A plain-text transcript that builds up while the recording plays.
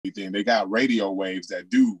everything. They got radio waves that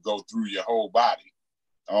do go through your whole body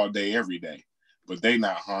all day, every day, but they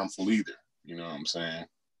not harmful either. You know what I'm saying?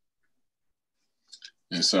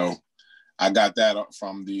 And so I got that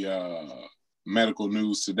from the medical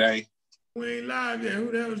news today. We ain't live yet.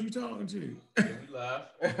 Who the hell is you talking to? We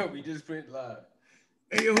live. We just went live.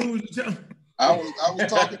 Hey, yo, who was you talking? I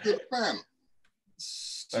was talking to the panel.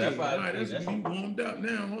 Shit, all right, that's warmed up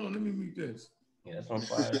now. Hold on, let me mute this. Yeah, that's on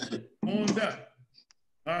fire. Warmed up.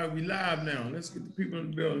 All right, we live now. Let's get the people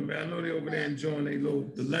in the building, man. I know they over there enjoying their little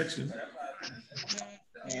election.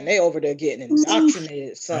 Man, they over there getting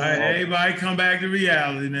indoctrinated. So. All right, everybody come back to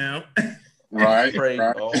reality now. Right.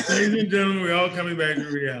 Ladies and gentlemen, we're all coming back to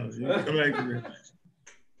reality. Come back to reality.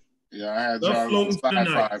 Yeah, I had y'all on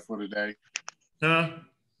sci-fi for today. Huh?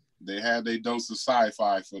 They had their dose of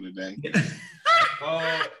sci-fi for today.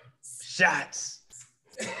 Shots.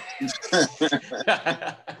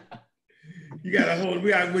 You gotta hold.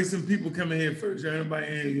 We gotta wait some people coming here first. Everybody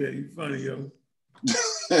in here, you funny, yo.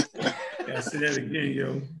 Gotta say that again,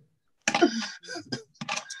 yo.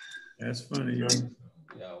 That's funny, yo.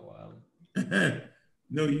 Yeah, wow.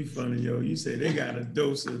 No, you funny, yo. You say they got a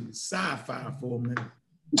dose of sci-fi for a minute.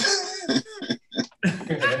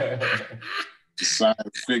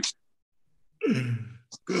 Science fiction.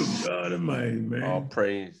 Good God Almighty, man. All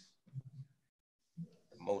praise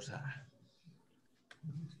the Most High.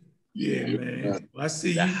 Yeah, man. I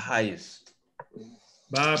see the you. Highest.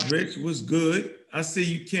 Bob Rich, what's good? I see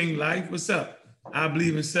you, King Life. What's up? I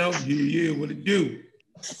believe in self. Yeah, what it do?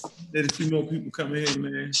 Let a few more people come in here,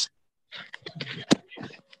 man.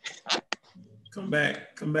 Come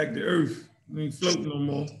back to Earth. We ain't floating no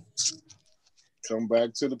more. Come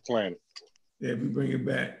back to the planet. Yeah, we bring it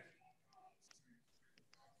back.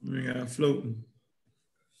 We ain't got floating.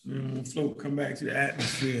 We don't want to float, come back to the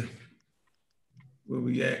atmosphere. Where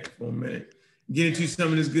we at for a minute. Get into some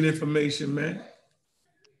of this good information, man.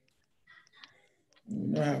 You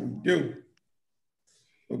know how we do.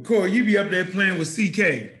 Well, Corey, you be up there playing with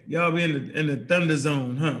CK. Y'all be in the Thunder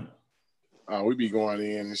Zone, huh? We be going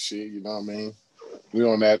in and shit, you know what I mean? We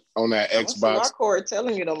on that Xbox. My Corey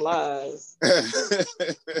telling you them lies.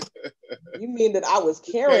 You mean that I was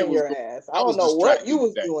carrying your ass? I don't know what you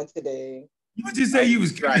was doing today. You just say you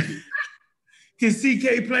was carrying. Can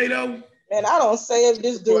CK play though? Man, I don't say it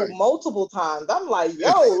this dude multiple times. I'm like,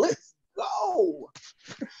 yo, let's go.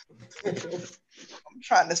 I'm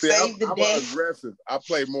trying to save the day. I'm aggressive. I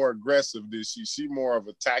play more aggressive than she. She more of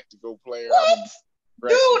a tactical player. What?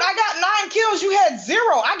 Dude, I got 9 kills. You had 0.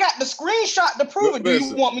 I got the screenshot to prove it. Do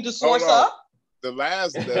you want me to source up? The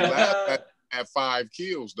last had 5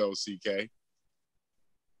 kills though, CK.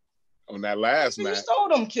 On that last match. You stole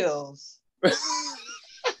them kills.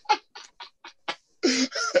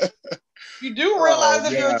 You do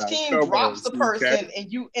realize if your team drops the person and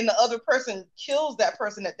the other person kills that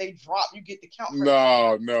person that they drop, you get the count.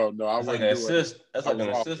 No. I that's like an assist. That's like an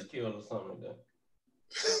assist kill or something like that.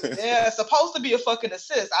 Yeah, it's supposed to be a fucking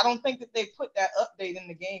assist. I don't think that they put that update in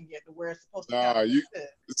the game yet to where it's supposed to. Nah, you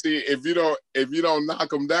see if you don't knock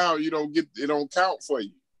them down, you don't get it. Don't count for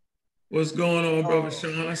you. What's going on, brother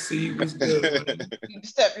Sean? I see you. What's good? You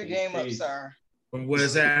step your game up, sir. From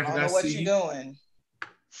West Africa, I don't know what you're doing.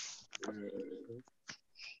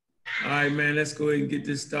 All right, man. Let's go ahead and get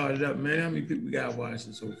this started up, man. How many people we got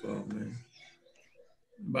watching so far, man?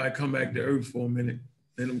 Everybody come back to Earth for a minute.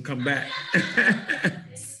 Let them come back.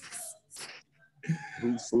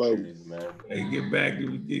 Who's floating, man? Hey, get back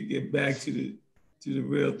to the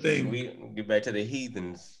real thing. We get back to the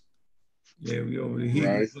heathens. Yeah, we over the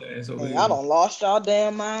heathens class over here. Y'all done lost y'all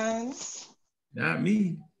damn minds. Not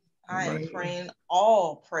me. I am praying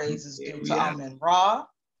all praises due to Amen-Ra.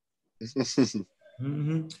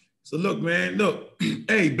 Mm-hmm. So look, man,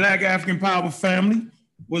 hey, Black African Power family,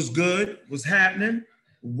 what's good? What's happening?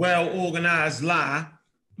 Well-organized lie.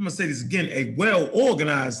 I'm gonna say this again, a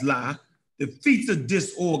well-organized lie defeats a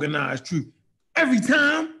disorganized truth. Every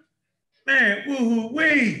time, man,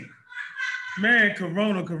 woo-hoo-wee. Man,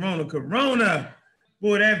 corona.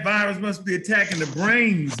 Boy, that virus must be attacking the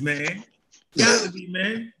brains, man. Got to be,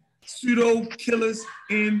 man. Pseudo killers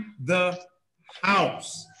in the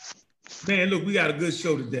house. Man, look, we got a good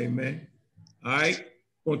show today, man. All right?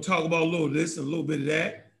 We're going to talk about a little of this and a little bit of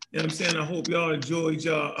that. You know what I'm saying? I hope y'all enjoyed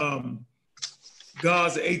y'all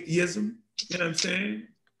God's atheism. You know what I'm saying?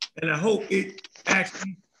 And I hope it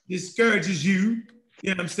actually discourages you, you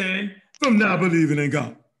know what I'm saying, from not believing in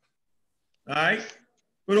God. All right?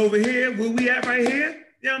 But over here, where we at right here,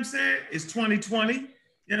 you know what I'm saying? It's 2020, you know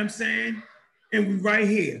what I'm saying? And we right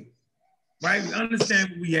here, right? We understand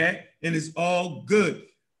where we at, and it's all good.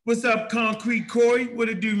 What's up, Concrete Corey? What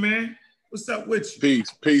it do, man? What's up with you?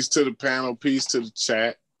 Peace to the panel. Peace to the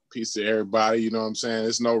chat. Peace to everybody. You know what I'm saying?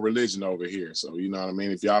 There's no religion over here. So, you know what I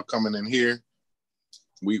mean? If y'all coming in here,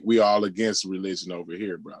 we all against religion over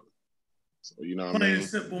here, brother. So, you know what I mean? Plain and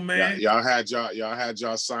simple, man. Y'all had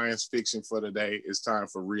y'all science fiction for today. It's time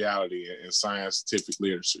for reality and scientific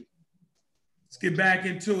literacy. Let's get back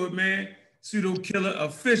into it, man. Pseudo Killer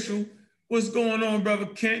Official. What's going on, brother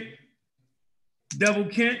Kent? Devil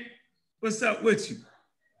Kent, what's up with you?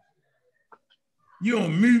 You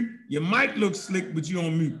on mute. Your mic looks slick, but you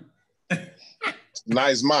on mute.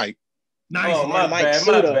 Nice mic. Nice. Oh, my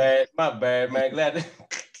bad, man. Glad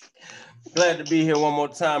to be here one more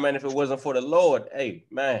time, man. If it wasn't for the Lord, hey,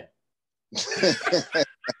 man. Yes,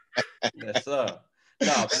 sir.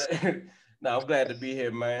 No, I'm glad to be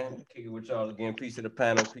here, man. Kick it with y'all again. Peace to the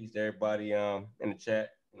panel. Peace to everybody in the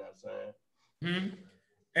chat. You know what I'm saying?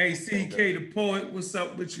 ACK the poet, what's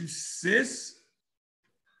up with you, sis?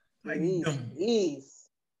 How you doing? Peace.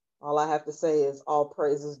 All I have to say is all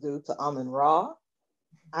praises due to Amun Ra.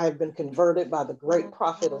 I have been converted by the great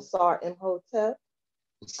prophet Asar Imhotep.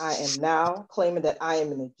 I am now claiming that I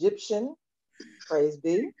am an Egyptian. Praise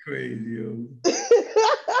be. Crazy, yo.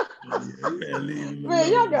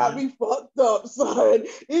 Man, y'all got me fucked up, son.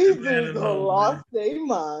 These dudes don't lost their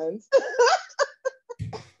minds.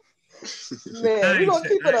 Man, we're gonna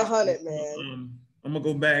keep it 100, man. I'm gonna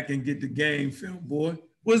go back and get the game film, boy.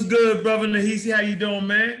 What's good, brother Nahisi? How you doing,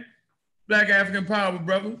 man? Black African Power,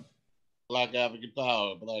 brother. Black African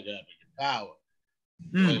Power, Black African Power.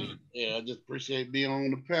 Yeah, I just appreciate being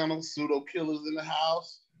on the panel. Pseudo Killers in the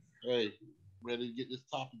house. Hey, ready to get this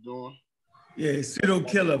topic going. Yeah, Pseudo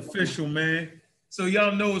Killer Official, man. So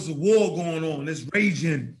y'all know it's a war going on. It's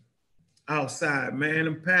raging outside, man.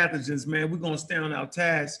 Them pathogens, man. We're gonna stay on our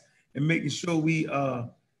task and making sure we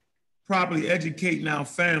properly educating our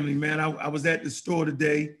family, man. I was at the store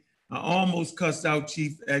today. I almost cussed out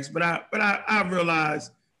Chief X, but I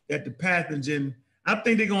realized that the pathogen, I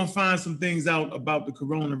think they're gonna find some things out about the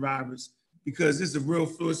coronavirus because this is a real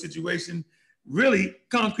fluid situation. Really,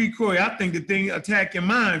 Concrete Corey, I think the thing attack your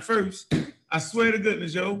mind first. I swear to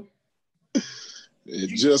goodness, yo.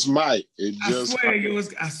 It just might. I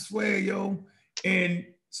swear, yo. And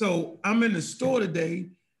so I'm in the store today,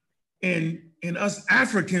 and us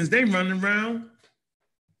Africans, they running around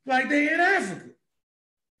like they in Africa.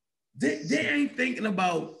 They ain't thinking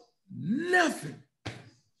about nothing.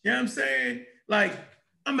 You know what I'm saying? Like,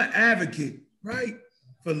 I'm an advocate, right?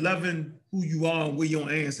 For loving who you are and where your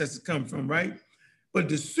ancestors come from, right? But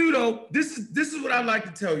the pseudo, this is what I like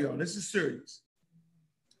to tell y'all. This is serious.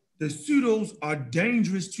 The pseudos are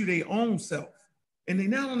dangerous to their own self. And they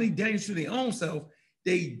not only dangerous to their own self,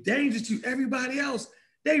 they dangerous to everybody else.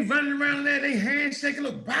 They running around there, they handshaking,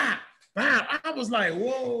 look, bow, bow. I was like,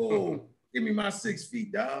 whoa, give me my 6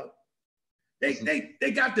 feet, dog. They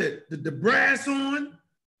got the brass on,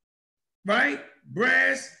 right?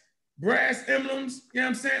 Brass emblems, you know what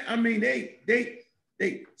I'm saying? I mean, they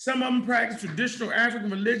some of them practice traditional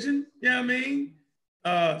African religion, you know what I mean?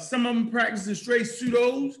 Some of them practicing straight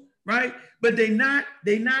pseudos, right? But they not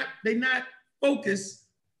focused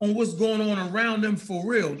on what's going on around them for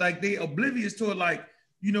real. Like they oblivious to it, like,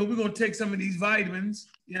 you know, we're gonna take some of these vitamins,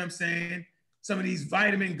 you know what I'm saying? Some of these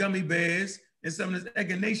vitamin gummy bears and some of this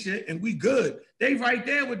echinacea, and we good. They right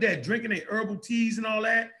there with that, drinking their herbal teas and all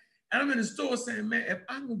that. And I'm in the store saying, man, if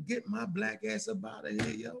I don't get my black ass up out of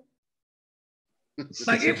here, yo.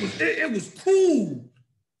 Like it was cool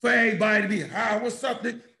for everybody to be, hi, what's up?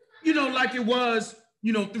 You know, like it was,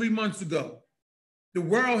 3 months ago. The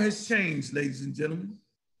world has changed, ladies and gentlemen.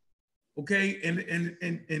 Okay,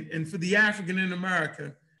 and for the African in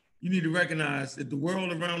America, you need to recognize that the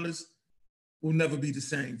world around us will never be the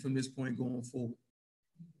same from this point going forward.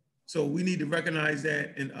 So we need to recognize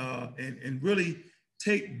that and really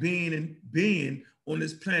take being on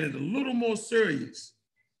this planet a little more serious.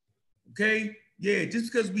 Okay, yeah,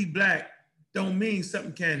 just because we black don't mean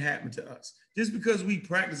something can't happen to us. Just because we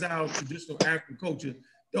practice our traditional African culture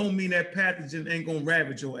don't mean that pathogen ain't gonna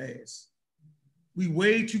ravage your ass. We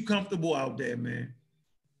way too comfortable out there, man.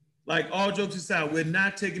 Like, all jokes aside, we're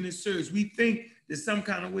not taking it serious. We think that some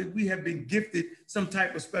kind of way we have been gifted some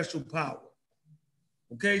type of special power.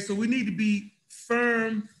 Okay, so we need to be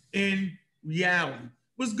firm in reality.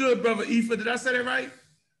 What's good, brother Ifa? Did I say that right?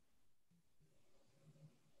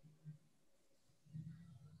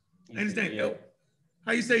 Understand? Yo,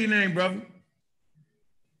 how you say your name, brother?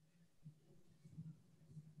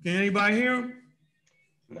 Can anybody hear him?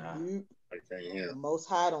 Nah. I can't hear him. The Most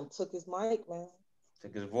High done took his mic, man.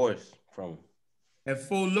 Took his voice from him. At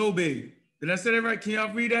full low bid. Did I say that right? Can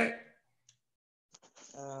y'all read that?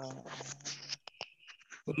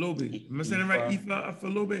 For a little bit. Am I saying it right? E5 for a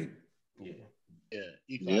little bit. Yeah.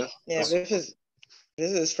 Yeah. Yeah, this is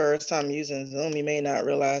his first time using Zoom. He may not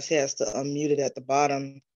realize he has to unmute it at the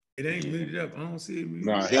bottom. It ain't muted up. I don't see it muted.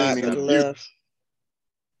 Nah, he ain't even left.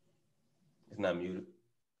 It's not muted.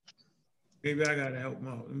 Maybe I gotta help him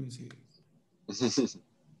out. Let me see. Let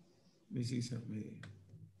me see something here.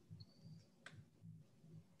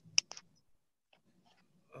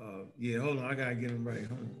 Yeah, hold on. I gotta get him right.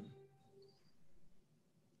 Hold on.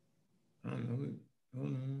 I don't know.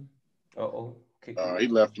 Hold on. He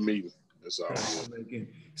left the meeting. That's all.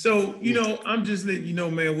 So, you know, I'm just letting you know,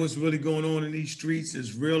 man, what's really going on in these streets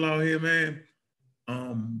is real out here, man.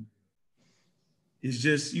 It's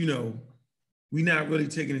just, you know, we not really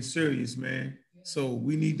taking it serious, man. So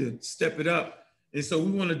we need to step it up. And so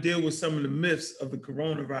we want to deal with some of the myths of the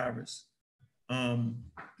coronavirus.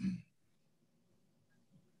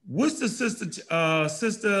 What's the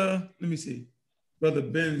sister, let me see, Brother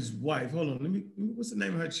Ben's wife. Hold on, what's the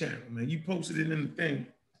name of her channel, man? You posted it in the thing.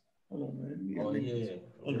 Hold on, man.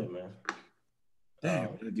 Hold on, man. Damn,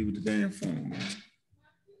 what did I do with the damn phone, man?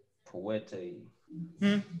 Poete.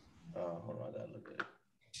 Hold on, I gotta look at it.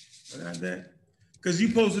 I got that. Because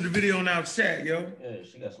you posted the video on our chat, yo. Yeah,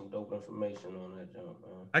 she got some dope information on that jump,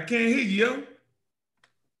 man. I can't hear you, yo.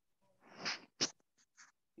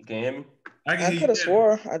 You can't hear me? I could have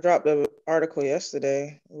swore I dropped an article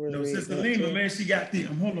yesterday. No, Sister Lima, man, she got the.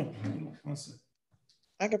 Hold on. One second.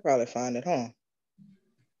 I could probably find it, huh?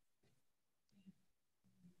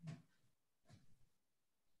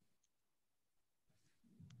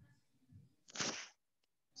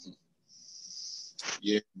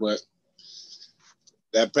 Yeah, but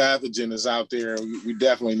that pathogen is out there. We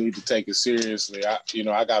definitely need to take it seriously. I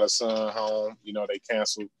got a son home. You know, they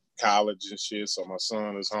canceled college and shit, so my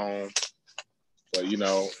son is home. But, you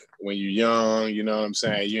know, when you're young, you know what I'm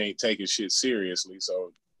saying, you ain't taking shit seriously.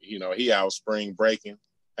 So, you know, he out spring breaking,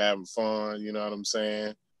 having fun, you know what I'm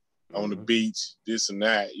saying, on the beach, this and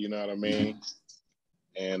that, you know what I mean?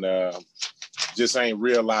 And just ain't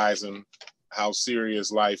realizing how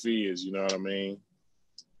serious life is, you know what I mean?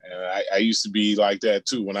 And I used to be like that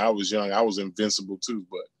too. When I was young, I was invincible too.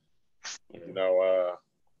 But, you know,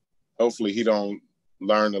 hopefully he don't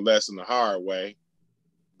learn the lesson the hard way.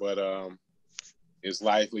 But it's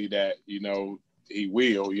likely that, you know, he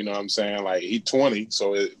will, you know what I'm saying? Like, he 20,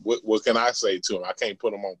 so what can I say to him? I can't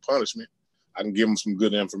put him on punishment. I can give him some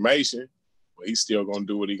good information, but he's still going to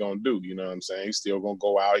do what he's going to do, you know what I'm saying? He's still going to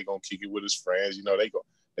go out, he's going to kick it with his friends. You know,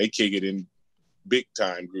 they kick it in big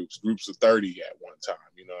time groups of 30 at one time,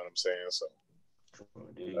 you know what I'm saying? So,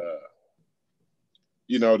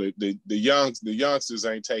 you know, the youngsters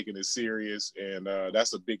ain't taking it serious, and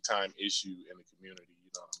that's a big time issue in the community,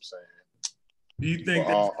 you know what I'm saying? Do you think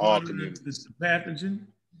that's all communities? The pathogen?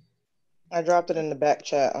 I dropped it in the back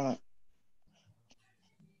chat. I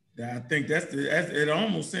think it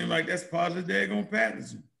almost seemed like that's part of the daggone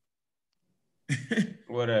pathogen.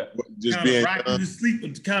 What up? Just kind of rock you to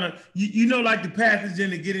sleep, kind of, you know, like the pathogen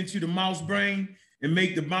to get into the mouse brain and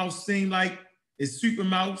make the mouse seem like it's super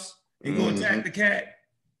mouse and go attack the cat.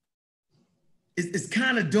 It's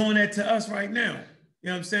kind of doing that to us right now. You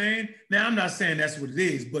know what I'm saying? Now, I'm not saying that's what it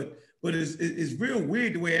is, but it's real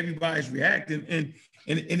weird the way everybody's reacting, and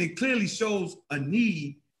it clearly shows a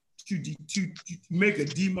need to make a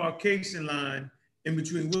demarcation line in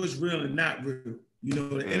between what's real and not real. You know,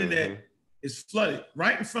 the internet is flooded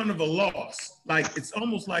right in front of a loss. Like, it's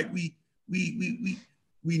almost like we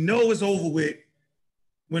know it's over with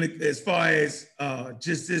as far as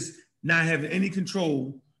just this not having any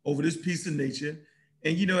control over this piece of nature,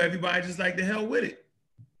 and you know, everybody just like the hell with it.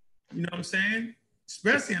 You know what I'm saying?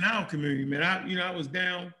 Especially in our community, man. I was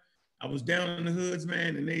down in the hoods,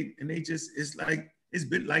 man, and they just, it's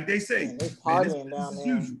been like they say, man, it's partying down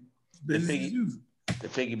there. Business as usual. To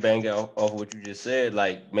piggyback off what you just said,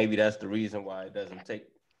 like, maybe that's the reason why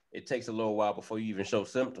it takes a little while before you even show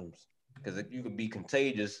symptoms, because you could be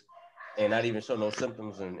contagious and not even show no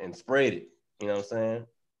symptoms and spread it. You know what I'm saying?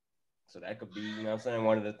 So that could be, you know what I'm saying,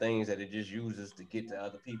 one of the things that it just uses to get to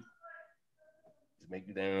other people. Make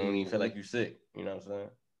you don't even feel like you're sick, you know what I'm saying?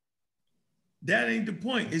 That ain't the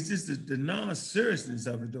point. It's just the non-seriousness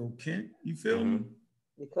of it, though, Kent. You feel me?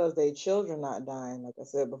 Because they children not dying, like I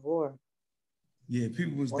said before. Yeah,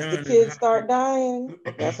 people was Once dying. the kids start dying,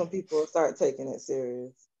 that's when people will start taking it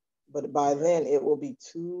serious. But by then, it will be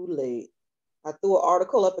too late. I threw an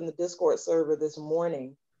article up in the Discord server this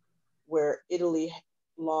morning where Italy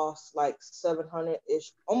lost like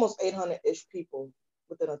 700-ish, almost 800-ish people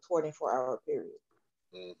within a 24-hour period.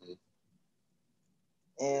 And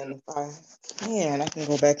if I can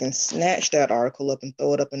go back and snatch that article up and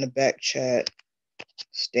throw it up in the back chat.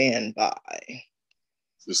 Stand by.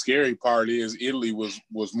 The scary part is Italy was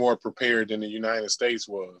more prepared than the United States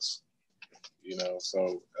was. You know,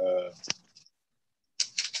 so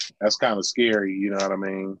that's kind of scary. You know what I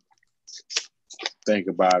mean? Think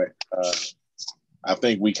about it. I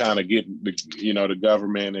think we kind of get, the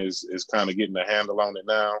government is kind of getting a handle on it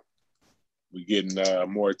now. We're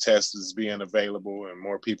getting more tests being available and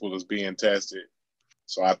more people is being tested.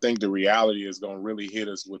 So I think the reality is going to really hit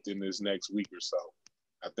us within this next week or so.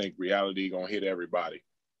 I think reality going to hit everybody.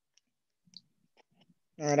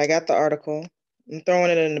 All right, I got the article. I'm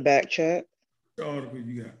throwing it in the back chat. The article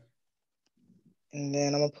you got. And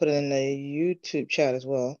then I'm going to put it in the YouTube chat as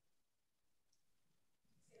well.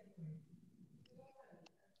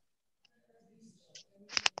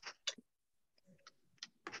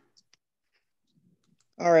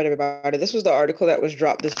 All right, everybody. This was the article that was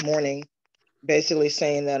dropped this morning, basically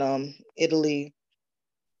saying that Italy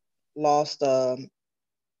lost, I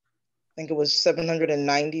think it was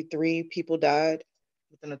 793 people died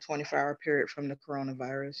within a 24-hour period from the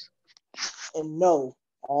coronavirus. And no,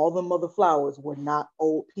 all the mother flowers were not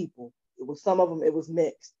old people. It was some of them, it was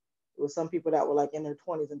mixed. It was some people that were like in their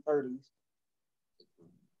 20s and 30s.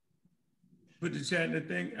 Put the chat in the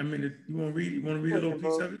thing. I mean, you want to read a little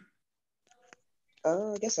piece of it?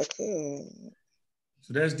 I guess I could.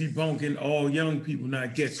 So that's debunking all young people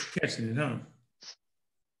not catching it, huh?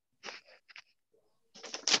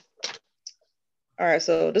 All right,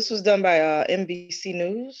 so this was done by NBC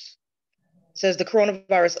News. It says the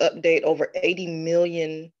coronavirus update, over 80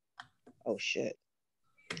 million. Oh shit.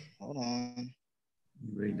 Hold on.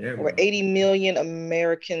 Over 80 million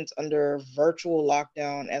Americans under virtual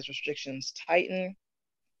lockdown as restrictions tighten.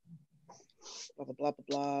 Blah, blah, blah, blah,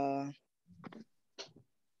 blah.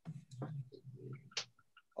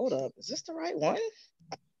 Hold up, is this the right one?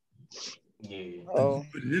 Yeah. Oh,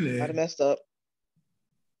 might have messed up.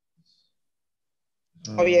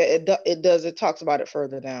 Oh yeah, it does. It talks about it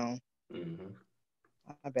further down. Mm-hmm.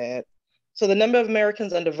 My bad. So the number of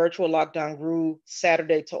Americans under virtual lockdown grew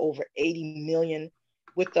Saturday to over 80 million,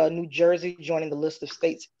 with New Jersey joining the list of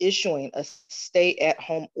states issuing a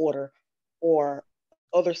stay-at-home order or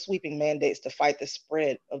other sweeping mandates to fight the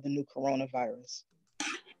spread of the new coronavirus.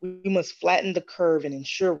 We must flatten the curve and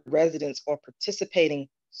ensure residents are participating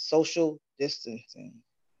social distancing.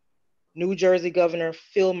 New Jersey Governor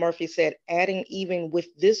Phil Murphy said, adding, even with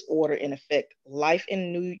this order in effect, life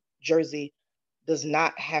in New Jersey does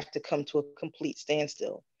not have to come to a complete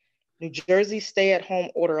standstill. New Jersey's stay-at-home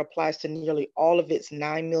order applies to nearly all of its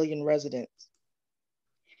 9 million residents.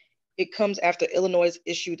 It comes after Illinois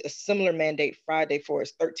issued a similar mandate Friday for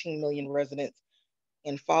its 13 million residents,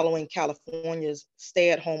 and following California's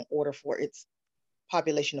stay-at-home order for its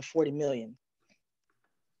population of 40 million.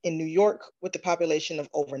 In New York, with the population of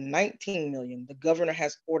over 19 million, the governor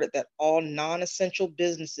has ordered that all non-essential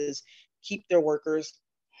businesses keep their workers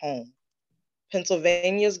home.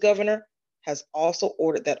 Pennsylvania's governor has also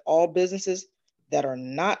ordered that all businesses that are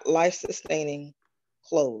not life-sustaining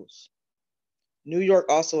close. New York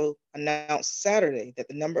also announced Saturday that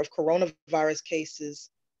the number of coronavirus cases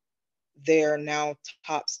there now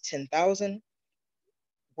tops 10,000.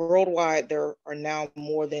 Worldwide, there are now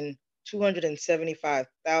more than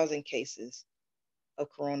 275,000 cases of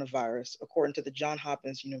coronavirus, according to the Johns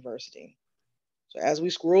Hopkins University. So as we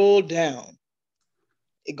scroll down,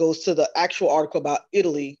 it goes to the actual article about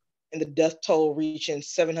Italy and the death toll reaching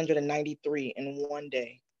 793 in one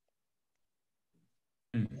day.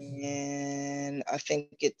 Mm-hmm. And I think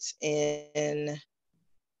it's in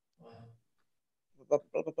blah,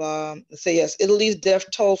 blah, blah, blah. Let's say yes, Italy's death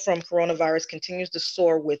toll from coronavirus continues to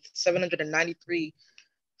soar with 793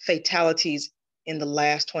 fatalities in the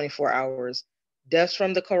last 24 hours. Deaths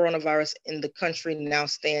from the coronavirus in the country now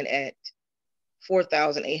stand at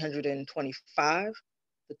 4,825.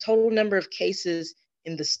 The total number of cases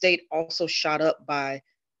in the state also shot up by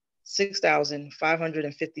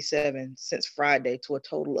 6,557 since Friday to a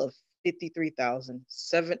total of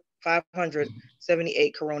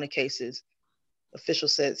 53,578 corona cases,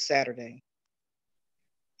 officials said Saturday.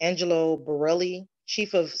 Angelo Borelli,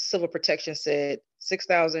 chief of civil protection, said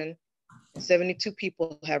 6,072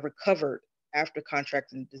 people have recovered after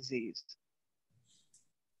contracting the disease.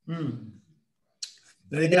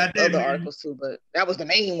 They got other articles too, but that was the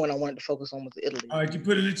main one I wanted to focus on, was Italy. All right, you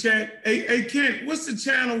put it in the chat. Hey, Kent, what's the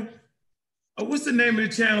channel? What's the name of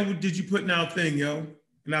the channel did you put in our thing, yo?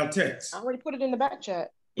 In our text? I already put it in the back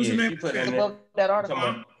chat. What's the name of the channel? Above that article.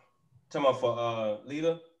 Talking about for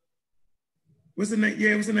Lila? What's the name?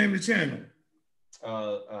 Yeah, what's the name of the channel?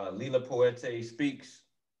 Lila Puente Speaks.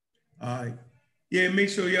 All right. Yeah, make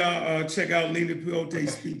sure y'all check out Lena Peyote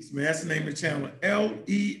Speaks, man. That's the name of the channel.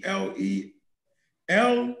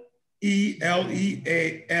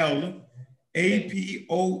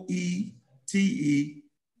 Lealeappoete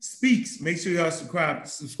Speaks. Make sure y'all subscribe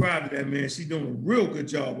to that, man. She's doing a real good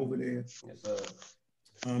job over there. Yes, sir.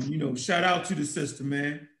 You know, shout out to the sister,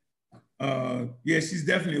 man. Yeah, she's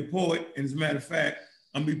definitely a poet. And as a matter of fact,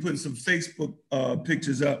 I'm gonna be putting some Facebook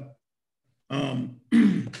pictures up.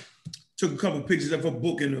 Took a couple pictures of her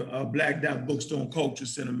book in the Black Dot Bookstore and Culture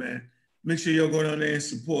Center, man. Make sure y'all go down there and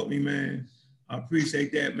support me, man. I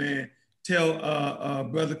appreciate that, man. Tell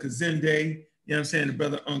brother Kazende, you know what I'm saying, the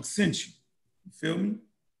brother Unc sent you. You feel me?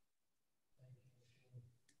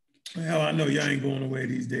 Hell, I know y'all ain't going away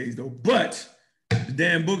these days though, but the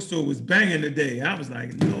damn bookstore was banging today. I was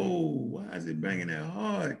like, no, why is it banging that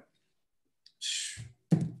hard?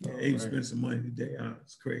 Yeah, he spent some money today.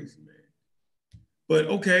 It's crazy, man. But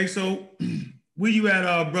okay, so where you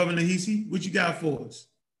at, brother Nahisi? What you got for us?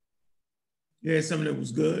 You had something that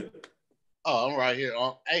was good? Oh, I'm right here.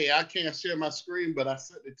 Hey, I can't share my screen, but I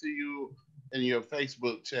sent it to you in your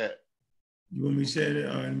Facebook chat. You want me to share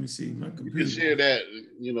that? All right, let me see. My computer. You can share that,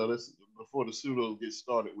 you know, this before the pseudo gets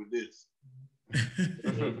started with this.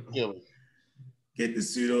 Get the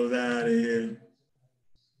pseudos out of here.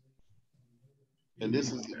 And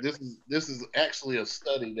this is actually a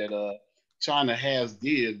study that China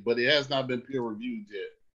did, but it has not been peer reviewed yet.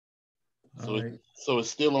 So so it's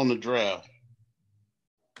still on the draft.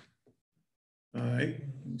 All right,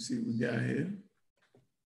 let me see what we got here.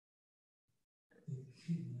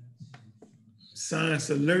 Science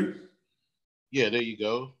alert. Yeah, there you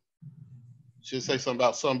go. Should say something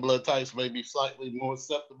about some blood types may be slightly more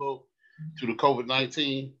susceptible to the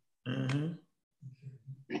COVID-19.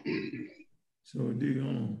 So do you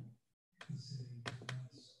on?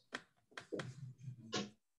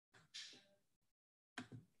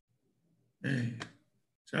 Man,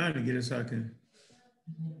 trying to get it so I can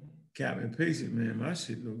cap and paste it, man. My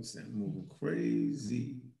shit looks moving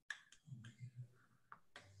crazy.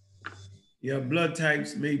 Yeah, blood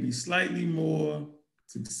types may be slightly more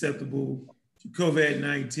susceptible to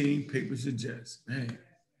COVID-19, paper suggests. Man.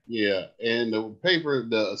 Yeah, and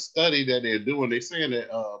the study that they're doing, they're saying that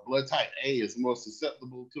blood type A is more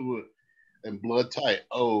susceptible to it than blood type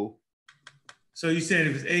O. So you saying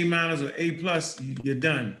if it's A- or A+, you're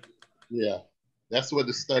done? Yeah, that's what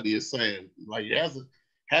the study is saying. Like it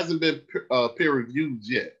hasn't been peer reviewed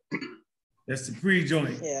yet. That's the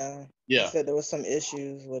pre-joint. Yeah. Yeah. He said there was some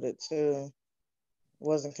issues with it too.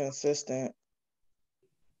 Wasn't consistent.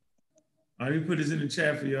 All right, let me put this in the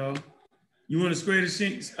chat for y'all. You want to share the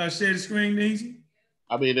screen, Nancy?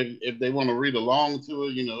 I mean, if they want to read along to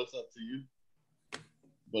it, you know, it's up to you.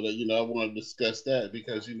 But, you know, I want to discuss that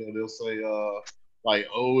because, you know, they'll say, like,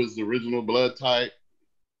 O is the original blood type.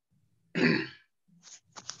 They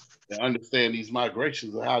understand these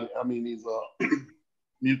migrations of how, these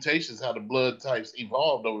mutations, how the blood types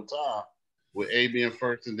evolved over time, with A being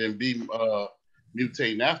first and then B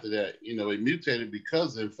mutating after that. You know, it mutated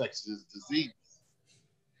because of infectious disease.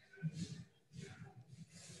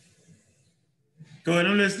 Go ahead,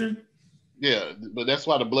 I'm listening. Yeah, but that's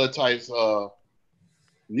why the blood types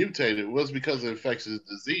mutated, was because of infectious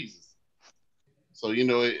diseases. So, you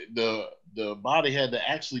know, the body had to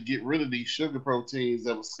actually get rid of these sugar proteins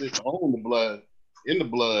that was sitting on in the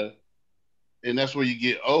blood. And that's where you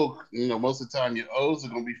get O. You know, most of the time your O's are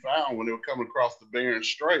going to be found when they were coming across the Bering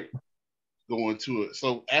Strait going to it.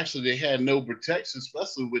 So actually they had no protection,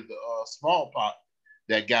 especially with the smallpox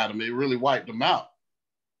that got them. It really wiped them out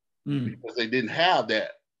because they didn't have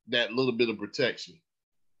that little bit of protection.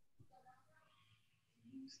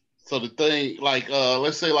 So the thing, like,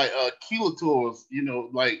 let's say like chelators, you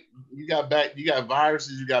know, like you got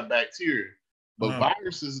viruses, you got bacteria, but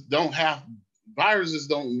viruses don't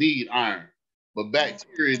need iron, but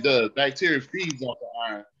bacteria does. Bacteria feeds off the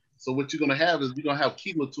iron. So what you're gonna have is you're gonna have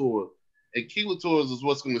chelators, and chelators is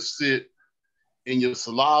what's gonna sit in your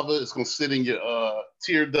saliva. It's gonna sit in your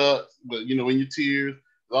tear ducts, but you know, in your tears.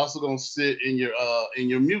 It's also gonna sit in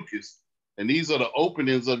your mucus, and these are the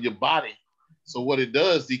openings of your body. So what it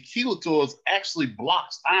does, the chelators actually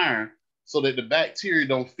blocks iron so that the bacteria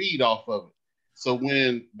don't feed off of it. So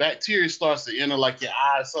when bacteria starts to enter like your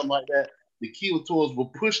eye or something like that, the chelators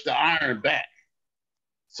will push the iron back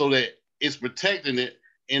so that it's protecting it.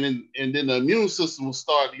 And then the immune system will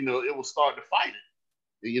start, you know, it will start to fight it.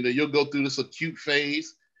 And, you know, you'll go through this acute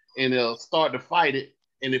phase and it'll start to fight it,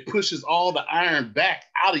 and it pushes all the iron back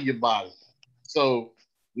out of your body. So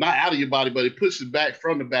not out of your body, but it pushes back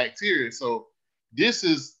from the bacteria. So this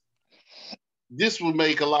is this will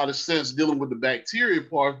make a lot of sense dealing with the bacteria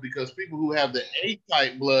part, because people who have the A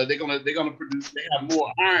type blood, they have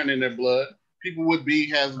more iron in their blood. People with B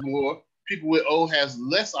has more. People with O has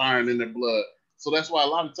less iron in their blood. So that's why a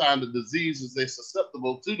lot of times the diseases, they're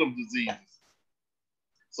susceptible to them diseases.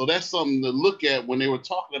 So that's something to look at when they were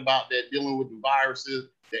talking about that, dealing with the viruses,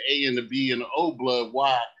 the A and the B and the O blood,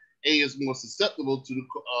 why A is more susceptible to the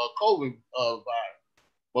COVID virus.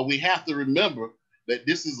 But we have to remember that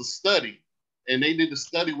this is a study, and they did the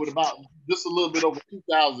study with about just a little bit over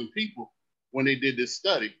 2,000 people when they did this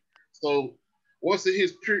study. So once it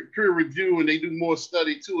hits peer review and they do more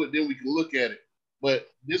study to it, then we can look at it. But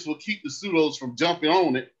this will keep the pseudos from jumping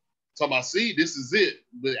on it. So I see, this is it,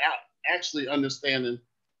 without actually understanding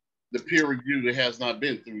the peer review that has not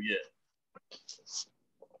been through yet.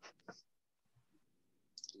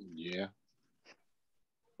 Yeah.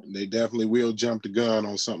 They definitely will jump the gun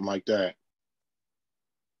on something like that.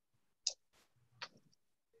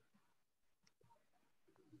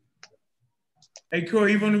 Hey,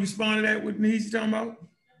 Corey, you want to respond to that? What he's talking about?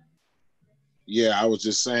 Yeah, I was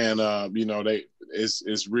just saying, you know,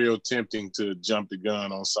 it's real tempting to jump the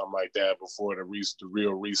gun on something like that before the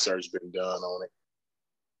real research been done on it.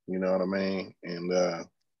 You know what I mean? And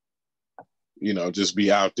you know, just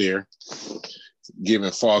be out there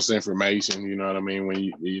giving false information. You know what I mean? When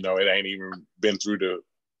you know it ain't even been through the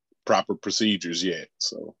proper procedures yet.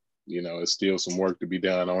 So you know, it's still some work to be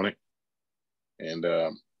done on it, and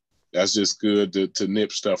that's just good to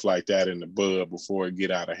nip stuff like that in the bud before it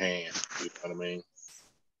get out of hand. You know what I mean?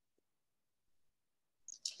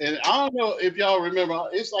 And I don't know if y'all remember,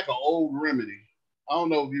 it's like an old remedy. I don't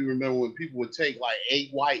know if you remember when people would take like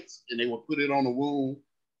egg whites and they would put it on the wound.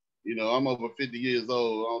 You know, I'm over 50 years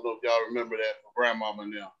old. I don't know if y'all remember that for grandmama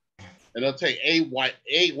now. And they'll take egg white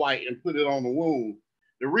and put it on the wound.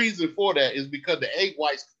 The reason for that is because the egg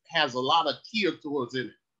whites has a lot of kerators in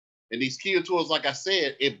it. And these kerators, like I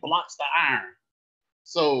said, it blocks the iron.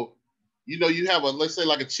 So, you know, you have let's say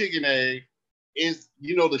like a chicken egg,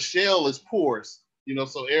 you know, the shell is porous, you know,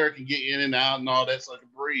 so air can get in and out and all that so it can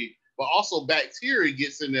breathe. But also bacteria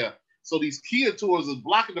gets in there. So these kerators is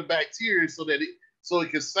blocking the bacteria so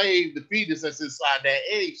it can save the fetus that's inside that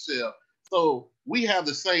eggshell. So we have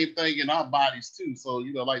the same thing in our bodies too. So,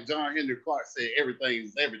 you know, like John Henry Clark said, everything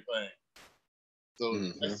is everything. So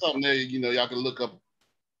that's something that, you know, y'all can look up.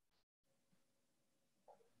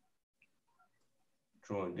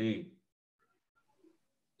 True indeed.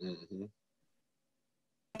 Mm-hmm.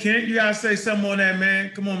 Kent, you gotta say something on that,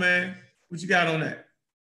 man. Come on, man. What you got on that?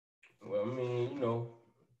 Well, I mean, you know,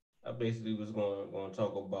 I basically was going to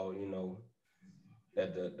talk about, you know,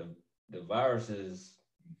 that the viruses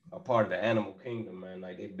are part of the animal kingdom, man.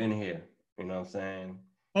 Like they've been here. You know what I'm saying?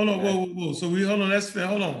 Hold on, whoa. So hold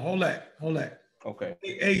on. Hold that. Okay.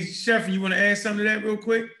 Hey, Chef, you want to add something to that real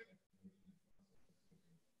quick?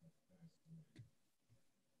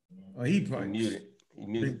 Oh, he probably muted. He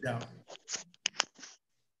muted. All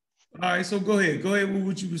right, so go ahead with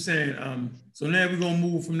what you were saying. So now we're gonna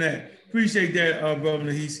move from that. Appreciate that, Brother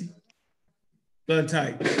Nahisi. Done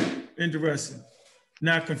tight. Interesting.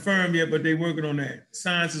 Not confirmed yet, but they working on that.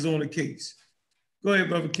 Science is on the case. Go ahead,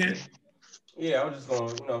 Brother Kent. Yeah, I was just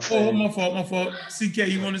going, you know. Oh, my fault. CK,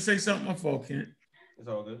 you want to say something? My fault, Kent. It's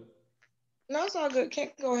all good. No, it's all good.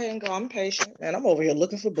 Kent, go ahead and go. I'm patient, man. I'm over here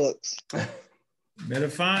looking for books. Better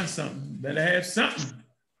find something. Better have something.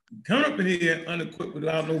 Come up in here unequipped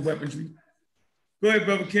without no weaponry. Go ahead,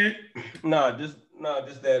 Brother Kent. Just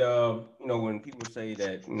that you know, when people say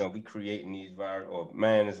that, you know, we creating these viruses, or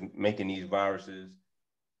man is making these viruses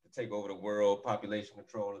to take over the world, population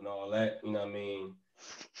control and all that, you know what I mean?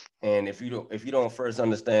 And if you don't first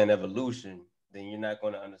understand evolution, then you're not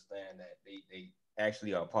going to understand that they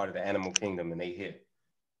actually are part of the animal kingdom and they here.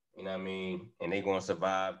 You know what I mean? And they're going to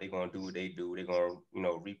survive. They're going to do what they do. They're going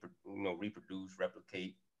to, reproduce,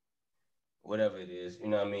 replicate, whatever it is. You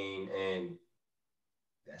know what I mean? And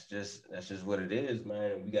that's just what it is,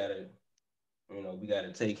 man. We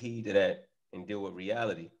gotta take heed to that and deal with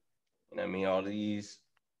reality. You know what I mean? All these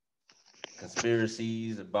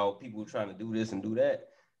conspiracies about people trying to do this and do that.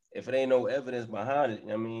 If it ain't no evidence behind it,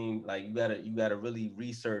 I mean, like you gotta really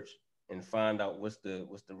research and find out what's the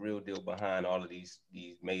real deal behind all of these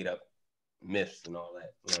made up myths and all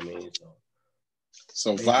that. You know what I mean?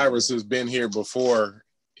 So virus has been here before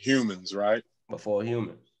humans, right? Before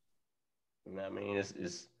humans. You know what I mean?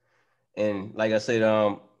 It's and like I said,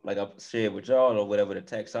 like I shared with y'all or whatever, the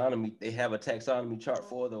taxonomy, they have a taxonomy chart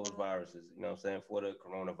for those viruses, you know what I'm saying, for the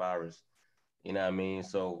coronavirus. You know what I mean?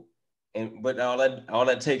 So but all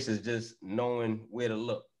that takes is just knowing where to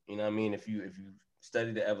look. You know what I mean? If you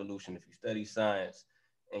study the evolution, if you study science,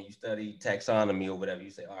 and you study taxonomy or whatever,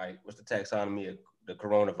 you say, all right, what's the taxonomy of the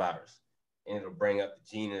coronavirus? And it'll bring up the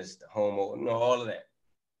genus, the homo, all of that.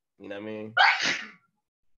 You know what I mean?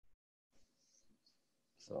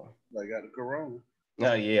 So I got the corona.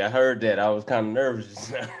 Oh yeah, I heard that. I was kind of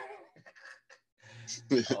nervous. I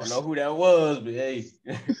don't know who that was, but hey.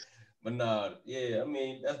 But nah, yeah, I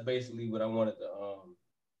mean, that's basically what I wanted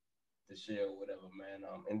to share or whatever, man.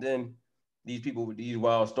 And then these people with these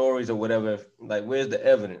wild stories or whatever, like, where's the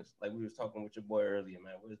evidence? Like we was talking with your boy earlier,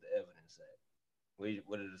 man. Where's the evidence at?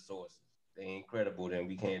 What are the sources? They ain't credible, then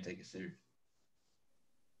we can't take it serious.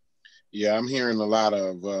 Yeah, I'm hearing a lot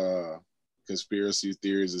of conspiracy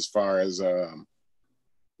theories as far as that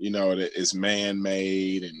it's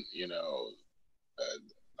man-made and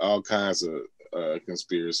all kinds of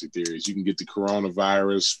conspiracy theories. You can get the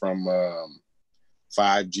coronavirus from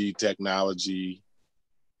 5G technology,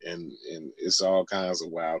 and it's all kinds of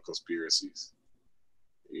wild conspiracies.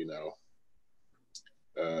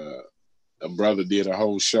 A brother did a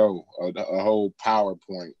whole show, a whole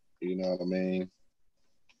PowerPoint. You know what I mean?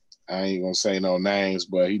 I ain't gonna say no names,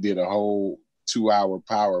 but he did a whole 2-hour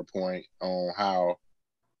PowerPoint on how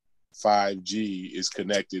 5G is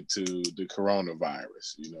connected to the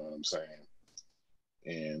coronavirus. You know what I'm saying?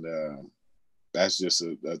 And that's just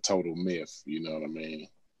a total myth. You know what I mean?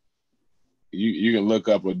 You can look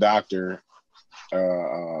up a doctor,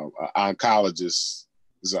 an oncologist.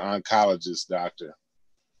 He's an oncologist doctor,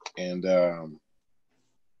 and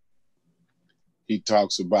he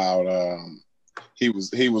talks about he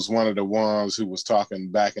was one of the ones who was talking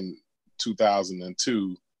back in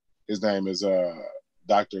 2002. His name is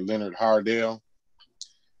Dr. Leonard Hardell,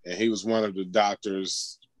 and he was one of the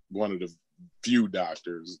doctors, one of the few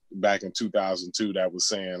doctors back in 2002 that was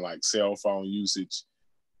saying like cell phone usage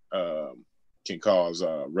can cause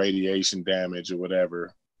radiation damage or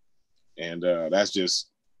whatever, and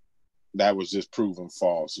that was just proven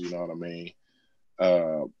false. You know what I mean?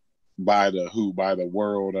 By the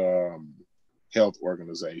World Health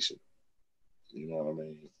Organization. You know what I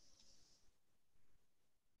mean?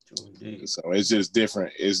 Indeed. So it's just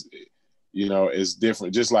different. It's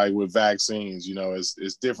different. Just like with vaccines,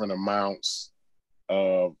 it's different amounts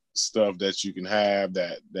of stuff that you can have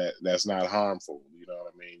that's not harmful. You know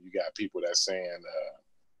what I mean? You got people that's saying,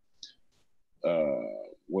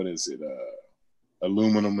 what is it?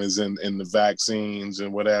 Aluminum is in the vaccines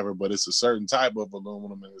and whatever, but it's a certain type of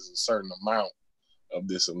aluminum and it's a certain amount of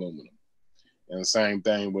this aluminum. And the same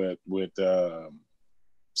thing with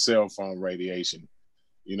cell phone radiation.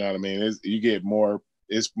 You know what I mean?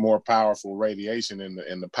 It's more powerful radiation in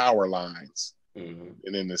the power lines and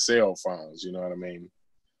in the cell phones. You know what I mean?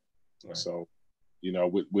 Right. So,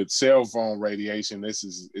 with cell phone radiation,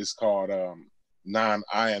 it's called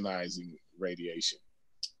non-ionizing radiation,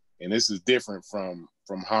 and this is different from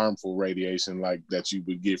harmful radiation like that you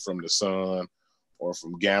would get from the sun or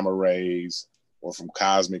from gamma rays or from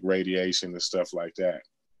cosmic radiation and stuff like that.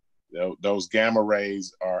 Those gamma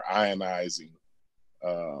rays are ionizing.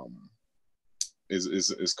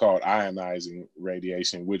 Is called ionizing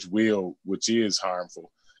radiation, which is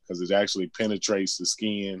harmful because it actually penetrates the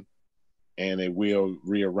skin and it will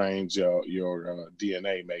rearrange your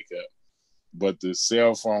DNA makeup. But the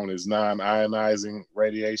cell phone is non-ionizing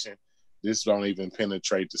radiation. This don't even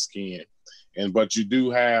penetrate the skin, but you do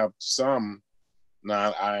have some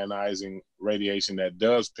non-ionizing radiation that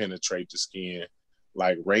does penetrate the skin,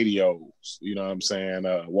 like radios. You know what I'm saying?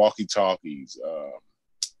 Walkie-talkies.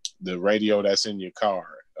 The radio that's in your car,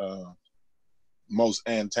 most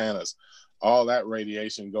antennas, all that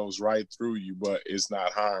radiation goes right through you, but it's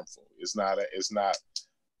not harmful. It's not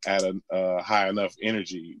at a high enough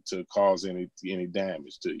energy to cause any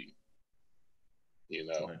damage to you.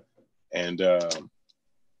 Right. And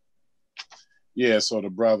so the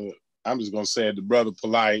brother, I'm just gonna say it, the brother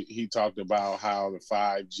Polite, he talked about how the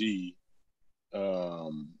 5G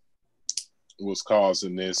was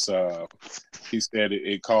causing this. He said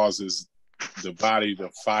it causes the body to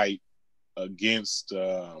fight against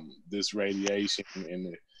this radiation,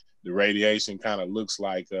 and the radiation kind of looks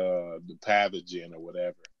like the pathogen or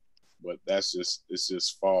whatever. But it's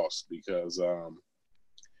just false because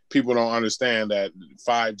people don't understand that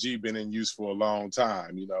 5G been in use for a long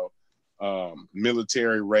time.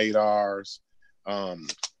 Military radars.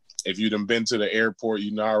 If you'd have been to the airport,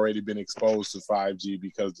 you've already been exposed to 5G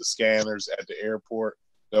because the scanners at the airport,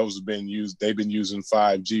 those have been used. They've been using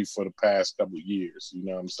 5G for the past couple of years. You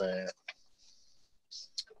know what I'm saying?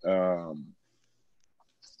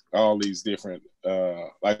 All these different,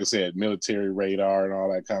 like I said, military radar and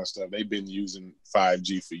all that kind of stuff. They've been using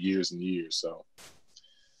 5G for years and years. So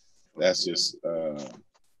that's just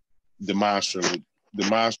demonstrably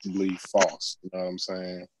demonstrably false. You know what I'm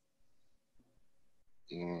saying?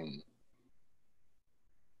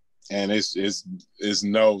 And it's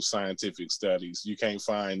no scientific studies. You can't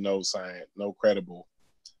find no credible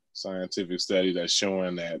scientific study that's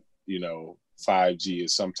showing that, you know, 5G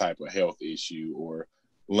is some type of health issue or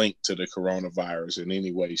linked to the coronavirus in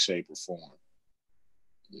any way, shape, or form.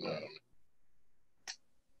 You know what I mean?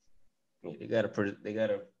 Yeah, they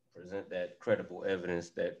gotta present that credible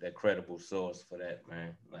evidence, that credible source for that,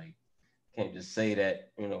 man. Like, can't just say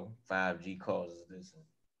that, you know, 5G causes this and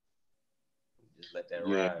just let that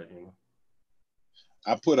ride, you know.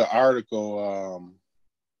 I put an article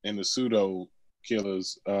in the pseudo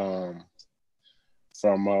killers from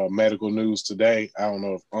Medical News Today. I don't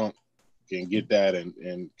know if Unc can get that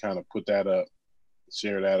and kind of put that up,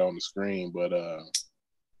 share that on the screen, but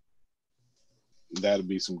that'll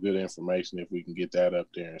be some good information if we can get that up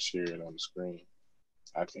there and share it on the screen.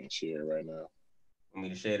 I can't share it right now. Want me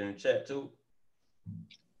to share it in the chat too?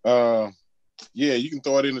 Yeah, you can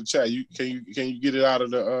throw it in the chat. Can you get it out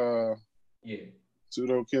of the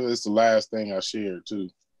pseudo killer? It's the last thing I shared too.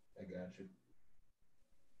 I got you.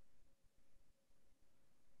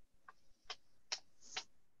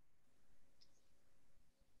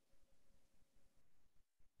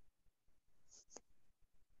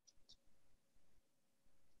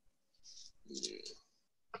 Yeah.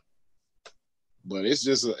 But it's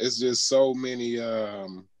just so many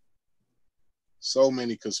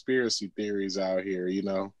conspiracy theories out here, you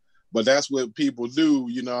know. But that's what people do,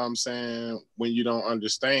 you know what I'm saying, when you don't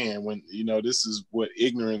understand, when, you know, this is what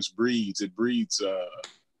ignorance breeds. It breeds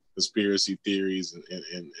conspiracy theories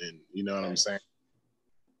and you know what I'm saying?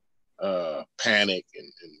 Panic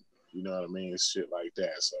and you know what I mean? Shit like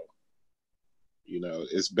that. So, you know,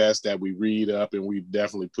 it's best that we read up and we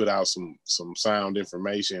definitely put out some sound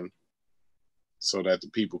information so that the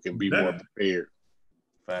people can be more prepared.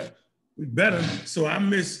 Right. We better. So I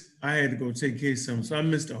had to go take care of something. So I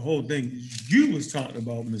missed the whole thing you was talking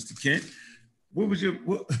about, Mr. Kent. What was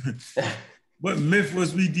what myth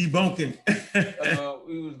was we debunking?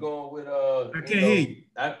 We was going with I can't hear you.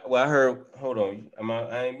 I heard, hold on.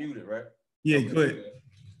 I ain't muted, right? Yeah, okay, go ahead.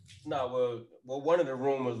 No, well, one of the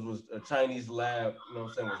rumors was a Chinese lab, you know what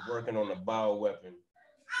I'm saying, was working on a bioweapon.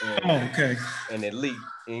 And, okay. And it leaked.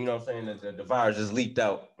 And you know what I'm saying? The virus just leaked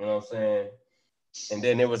out. You know what I'm saying? And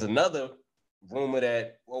then there was another rumor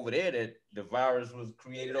that over there that the virus was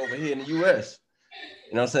created over here in the US.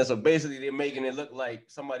 You know what I'm saying? So basically they're making it look like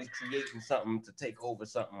somebody's creating something to take over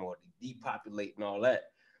something or to depopulate and all that.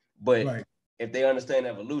 But if they understand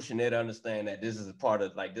evolution, they'd understand that this is part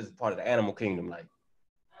of the animal kingdom. Like,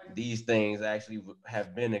 these things actually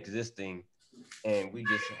have been existing and we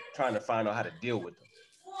just trying to find out how to deal with them.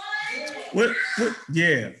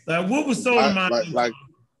 What was Solomon?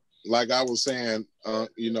 Like I was saying,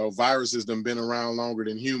 you know, viruses done been around longer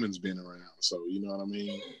than humans been around. So, you know what I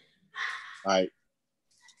mean? Like,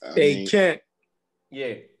 Kent.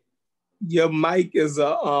 Yeah. Your mic is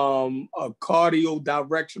a cardio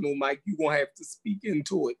directional mic. You're gonna have to speak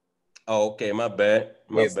into it. Oh, okay, my bad.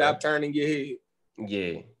 Stop turning your head.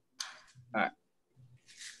 Yeah. All right.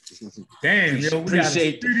 Damn, yo, we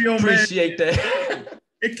appreciate that.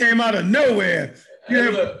 It came out of nowhere.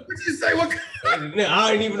 What you say? What? I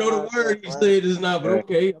didn't even know the word you said just now, but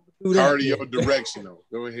okay. Cardio directional.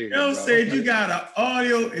 Go ahead. You know what I'm saying? You got an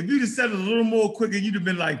audio. If you'd have said it a little more quicker, you'd have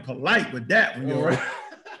been like polite with that one. All right.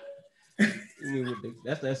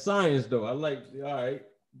 That's that science though. I like. All right,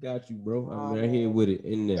 got you, bro. I'm right here with it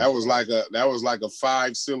in there. That was like a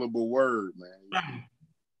 5-syllable word, man.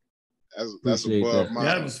 That's above mine.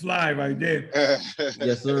 That was fly right there.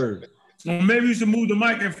 Yes, sir. Well, maybe you should move the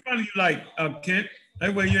mic in front of you, like Kent.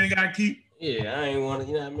 That way you ain't gotta keep. Yeah, I ain't want to.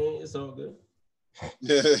 You know what I mean? It's all good.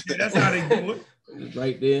 Yeah, that's how they do it. It's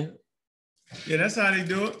right there. Yeah, that's how they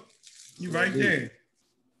do it. You right there.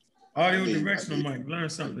 Audio directional mic. Learn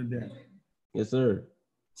something today. Yes, sir.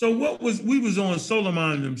 So we was on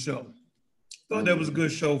Solomon and them show. Thought that was a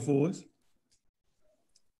good show for us.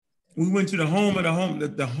 We went to the home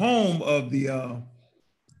of the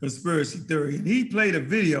conspiracy theory, and he played a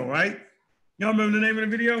video, right? Y'all remember the name of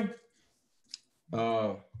the video?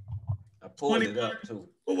 I pulled it up too.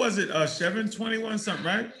 What was it? 721 something,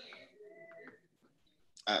 right?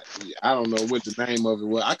 I don't know what the name of it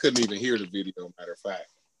was. I couldn't even hear the video, matter of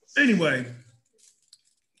fact. Anyway,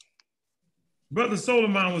 Brother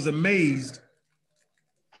Solomon was amazed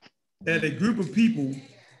that a group of people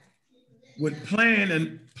would plan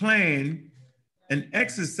and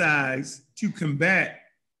exercise to combat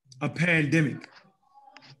a pandemic.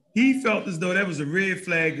 He felt as though that was a red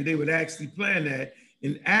flag that they would actually plan that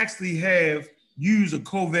and actually have used a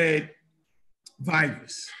COVID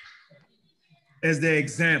virus as their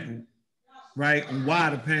example, right, on why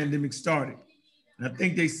the pandemic started. And I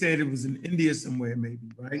think they said it was in India somewhere, maybe,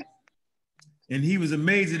 right? And he was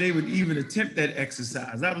amazed that they would even attempt that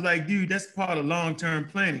exercise. I was like, dude, that's part of long-term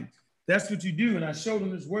planning. That's what you do. And I showed him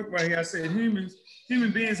this work right here. I said,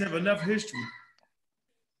 human beings have enough history.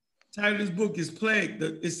 Title of this book is Plague.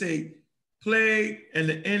 It's a Plague and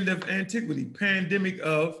the End of Antiquity, pandemic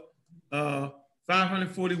of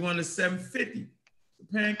 541 to 750. The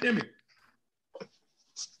pandemic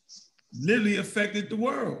literally affected the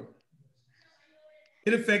world.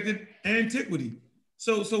 It affected antiquity.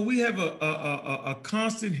 So we have a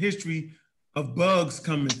constant history of bugs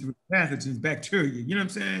coming through, pathogens, bacteria, you know what I'm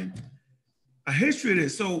saying? A history of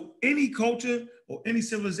this. So any culture or any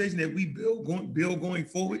civilization that we build going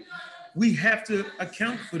forward, we have to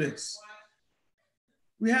account for this.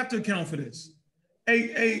 We have to account for this.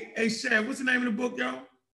 Hey, Shad, what's the name of the book, y'all?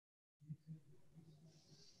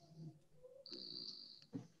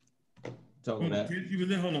 Talking about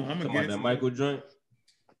that. Hold on, I'm gonna talking get about that Michael joint.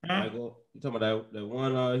 Huh? Michael, you talking about that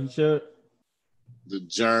one he shared? The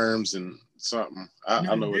germs and something.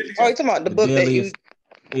 I know what. Oh, you talking about the book that you?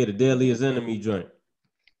 Yeah, the Deadliest Enemy joint.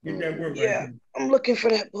 Get that word Yeah, right. I'm looking for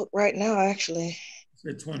that book right now. Actually,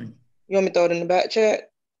 said 20. You want me to throw it in the back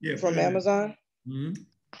chat? Yeah, from Amazon. Mm-hmm.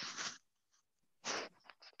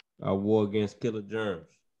 Our war against killer germs.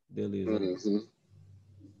 Deadliest Enemy. Mm-hmm.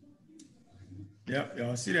 Yep,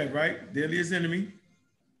 y'all see that, right? Deadliest Enemy.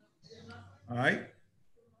 All right.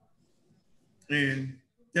 And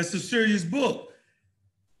that's a serious book.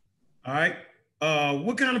 All right.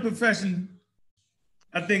 What kind of profession?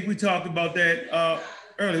 I think we talked about that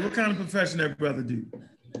earlier. What kind of profession that brother do?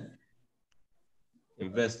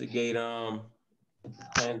 Investigate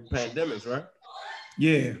pandemics, right?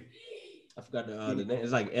 Yeah. I forgot the name.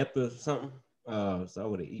 It's like epi something. So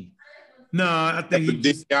with an E. No, I think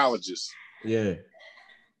epidemiologist. Yeah.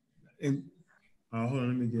 And hold on,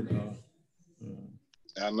 let me get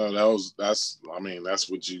I know that's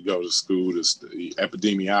what you go to school to study.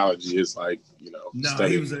 Epidemiology is like, no,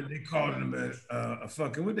 he was they called him a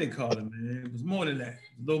fucking, what they called him, man. It was more than that.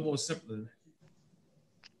 A little more simpler.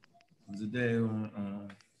 It was a day on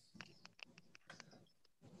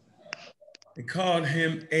they called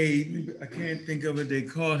him I can't think of it. They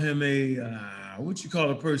called him what you call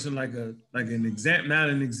a person like an exam, not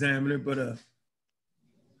an examiner, but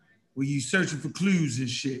where you searching for clues and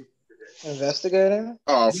shit. Investigator?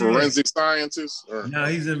 Forensic scientist? No,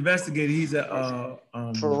 he's an investigator. He's a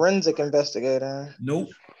forensic investigator. Nope.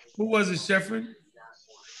 Who was it, Sheffrin?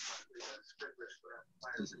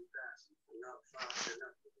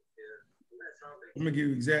 I'm gonna give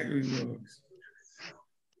you exactly who it was.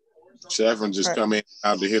 Sheffrin just come in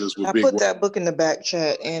out to hit us with big. I put that book in the back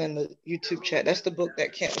chat and in the YouTube chat. That's the book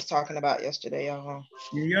that Kent was talking about yesterday, y'all.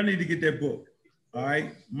 Yeah, y'all need to get that book. All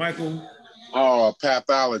right, Michael. Oh,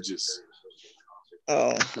 pathologist.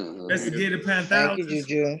 Oh, investigative pathologist. Thank you,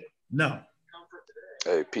 Juju. No.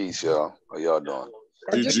 Hey, peace, y'all. How y'all doing?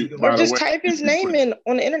 Or just type his name in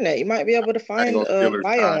on the internet. You might be able to find a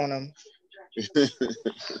bio on him.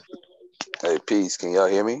 Hey, peace. Can y'all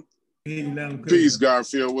hear me? Peace,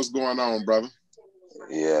 Garfield. What's going on, brother?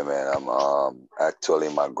 Yeah, man. I'm actually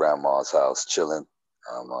in my grandma's house chilling.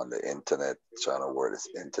 I'm on the internet trying to work this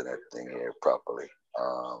internet thing here properly.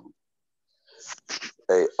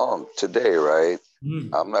 Hey, today, right?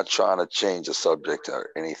 I'm not trying to change the subject or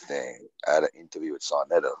anything. I had an interview with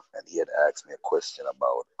Sarnetta, and he had asked me a question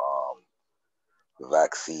about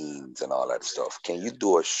vaccines and all that stuff. Can you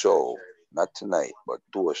do a show, not tonight, but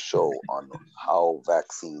do a show on how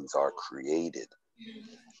vaccines are created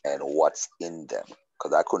and what's in them?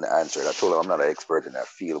 Because I couldn't answer it. I told him I'm not an expert in that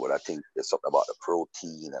field, but I think there's something about the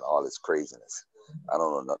protein and all this craziness. I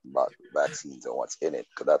don't know nothing about vaccines and what's in it,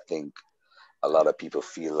 because I think a lot of people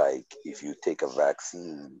feel like if you take a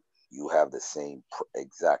vaccine, you have the same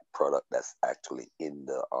exact product that's actually in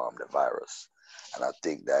the virus. And I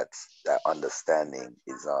think that understanding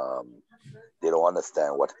is they don't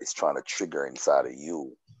understand what it's trying to trigger inside of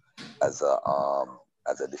you as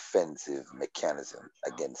a defensive mechanism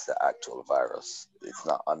against the actual virus. It's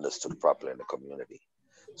not understood properly in the community.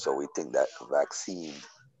 So we think that vaccine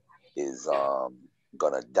is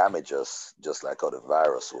gonna damage us just like how the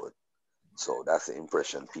virus would. So that's the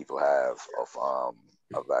impression people have of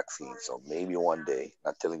a vaccine. So maybe one day,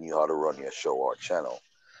 not telling you how to run your show or channel,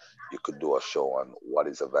 you could do a show on what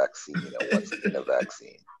is a vaccine and what's in a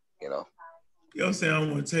vaccine, you know? Yo, say I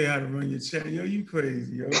don't want to tell you how to run your channel. Yo, you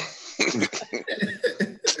crazy, yo.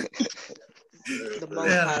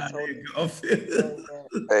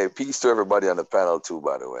 Hey, peace to everybody on the panel too,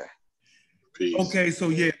 by the way. Peace. Okay, so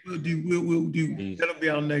yeah, we'll do. That'll be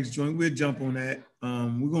our next joint. We'll jump on that.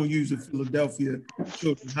 We're gonna use the Philadelphia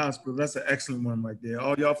Children's Hospital. That's an excellent one right there.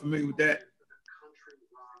 All y'all familiar with that?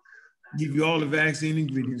 Give you all the vaccine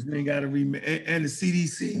ingredients. We ain't got to and the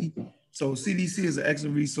CDC. So CDC is an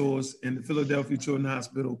excellent resource, and the Philadelphia Children's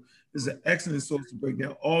Hospital is an excellent source to break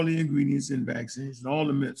down all the ingredients in vaccines and all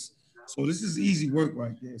the myths. So this is easy work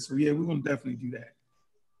right there. So yeah, we're gonna definitely do that.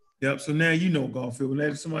 Yep. So now you know, Garfield.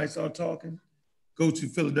 Whenever somebody start talking, go to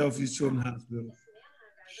Philadelphia Children's Hospital.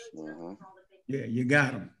 Yeah, you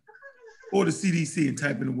got them. Or the CDC and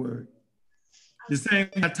type in the word. The same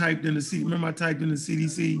I typed in the CDC. Remember I typed in the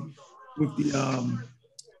CDC with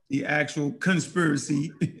the actual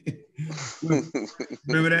conspiracy.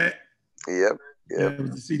 Remember that? Yep. Yeah, it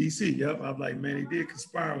was the CDC. Yep. I was like, man, they did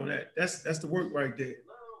conspire on that. That's the work right there.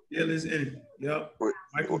 Yeah, let's end it. Yep.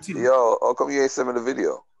 Michael T. Yo, how come you ain't send me the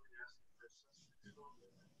video?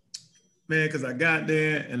 Man, because I got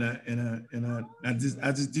there and I just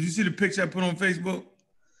did you see the picture I put on Facebook?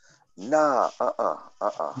 Nah,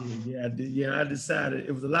 Yeah, I did. Yeah, I decided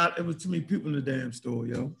it was too many people in the damn store,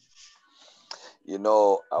 yo. You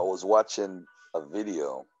know, I was watching a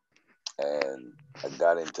video and I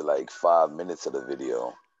got into like 5 minutes of the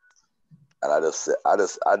video, and I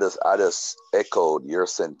just echoed your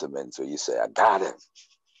sentiments where you say, I got him.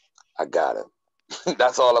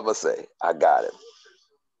 That's all I'm gonna say. I got him.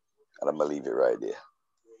 And I'm gonna leave it right there.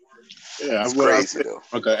 Yeah, it's crazy though.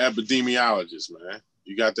 Like an epidemiologist, man.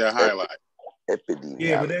 You got that highlight. Epidemiologist.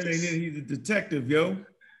 Yeah, but that ain't it. He's a detective, yo.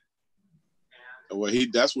 Well,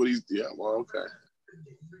 that's what he's. Yeah, well, okay.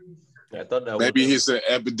 I thought that maybe he's an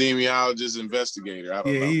epidemiologist investigator. I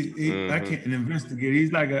don't know. I can't an investigator.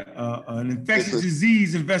 He's like an infectious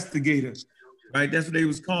disease investigator, right? That's what they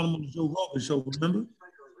was calling him on the Joe Rogan show. Remember?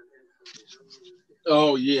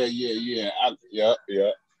 Oh yeah. Yeah.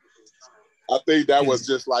 I think that was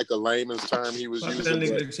just like a layman's term he was using. That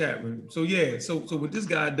link in the chat room. So yeah, so what this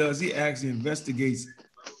guy does, he actually investigates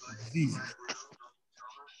diseases.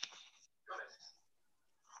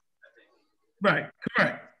 Right,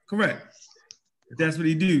 correct. That's what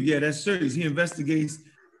he do. Yeah, that's serious. He investigates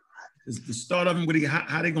the start of them,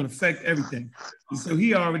 how they're gonna affect everything. And so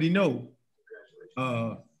he already know.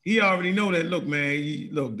 That, look,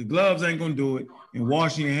 man, the gloves ain't gonna do it, and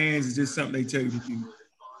washing your hands is just something they tell you to do.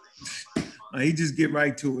 He just get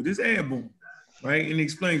right to it. It's airborne, right? And he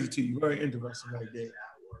explains it to you. Very interesting right there.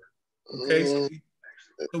 Okay, so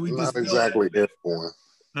we not exactly airborne.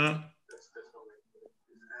 Huh?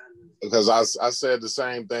 Because I said the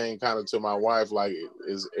same thing kind of to my wife, like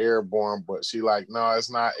it's airborne, but she like, no,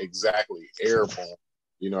 it's not exactly airborne.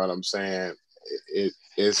 You know what I'm saying?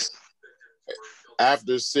 It's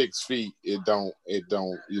after 6 feet, it don't,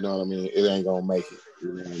 you know what I mean? It ain't gonna make it.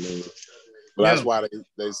 You know what I mean? But that's why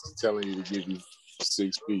they telling you to give you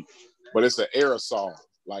 6 feet. But it's an aerosol.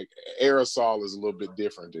 Like aerosol is a little bit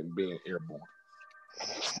different than being airborne.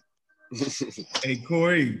 Hey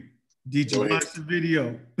Corey, did you watch the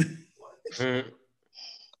video?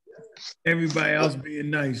 Everybody else being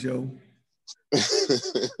nice, yo.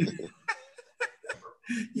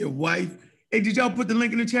 Your wife. Hey, did y'all put the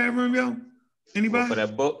link in the chat room, yo? Anybody? For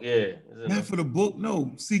that book, yeah. Not for the book, no.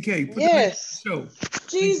 CK, put yes. The link in the show.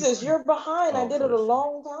 Jesus, you're behind. I did it a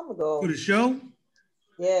long time ago. For the show?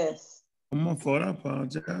 Yes. I'm my fault. I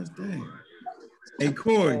apologize. Dang. Hey,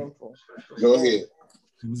 Corey. Go ahead.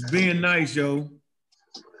 It was being nice, yo.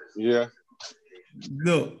 Yeah.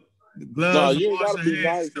 Look, the gloves. No, you gotta be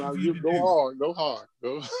nice now. You go hard.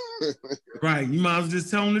 Go. Right. You might as well just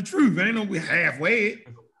tell them the truth. Ain't no halfway.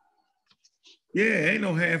 Yeah, ain't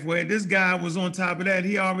no halfway. This guy was on top of that.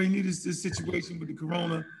 He already knew this situation with the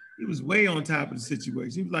corona. He was way on top of the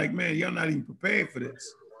situation. He was like, man, y'all not even prepared for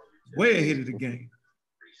this. Way ahead of the game.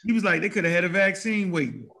 He was like, they could have had a vaccine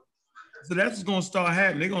waiting. So that's what's gonna start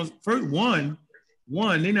happening. They're gonna first one,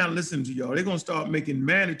 they're not listening to y'all. They're gonna start making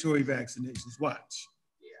mandatory vaccinations. Watch.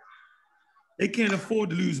 They can't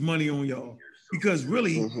afford to lose money on y'all because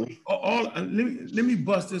really, let me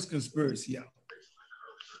bust this conspiracy out.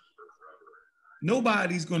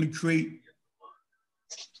 Nobody's going to create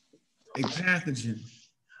a pathogen,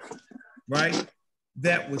 right,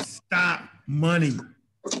 that would stop money.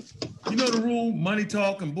 You know the rule, money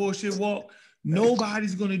talk and bullshit walk?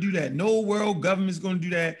 Nobody's going to do that. No world government's going to do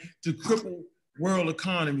that to cripple world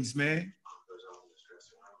economies, man.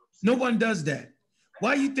 No one does that.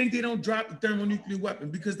 Why do you think they don't drop the thermonuclear weapon?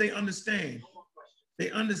 Because they understand. They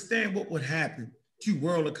understand what would happen to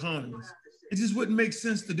world economies. It just wouldn't make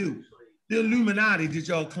sense to do. The Illuminati that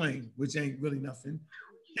y'all claim, which ain't really nothing.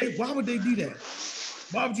 Hey, why would they do that?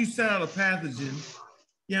 Why would you set out a pathogen,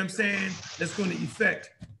 you know what I'm saying, that's going to affect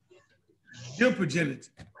your progenitor,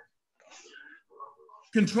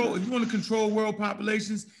 control, if you want to control world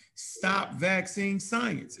populations, stop vaccine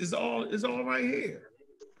science. It's all right here.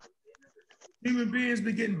 Human beings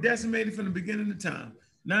been getting decimated from the beginning of time.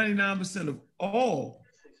 99% of all,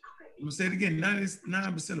 I'm gonna say it again,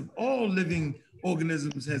 99% of all living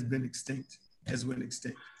organisms went extinct.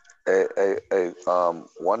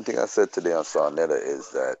 One thing I said today on Sarnetta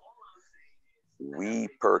is that we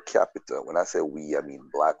per capita, when I say we, I mean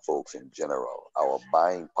Black folks in general, our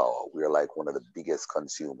buying power, we are like one of the biggest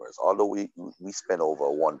consumers. Although we spend over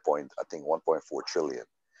 1.4 trillion.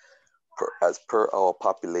 As per our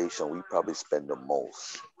population, we probably spend the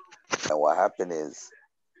most. And what happened is,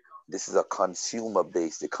 this is a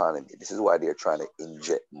consumer-based economy. This is why they're trying to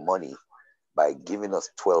inject money by giving us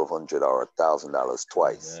 $1,200 or $1,000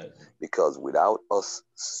 twice. Because without us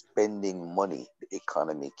spending money, the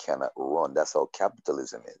economy cannot run. That's how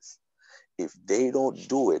capitalism is. If they don't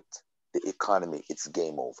do it, the economy, it's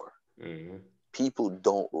game over. Mm-hmm. People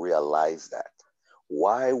don't realize that.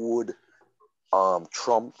 Why would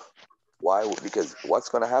Trump? Because what's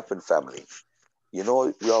going to happen, family? You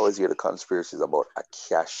know, we always hear the conspiracies about a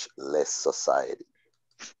cashless society.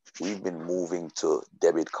 We've been moving to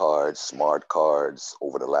debit cards, smart cards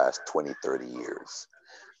over the last 20, 30 years.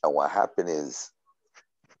 And what happened is,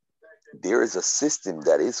 there is a system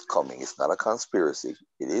that is coming. It's not a conspiracy.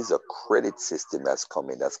 It is a credit system that's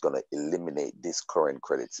coming that's going to eliminate this current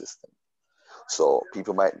credit system. So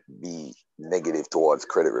people might be negative towards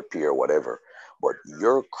credit repair or whatever, but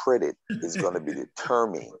your credit is going to be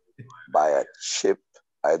determined by a chip.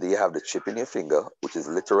 Either you have the chip in your finger, which is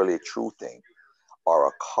literally a true thing, or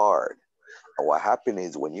a card. And what happens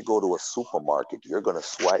is, when you go to a supermarket, you're going to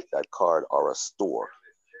swipe that card, or a store,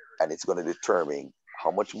 and it's going to determine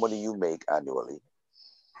how much money you make annually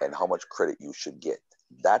and how much credit you should get.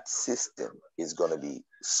 That system is going to be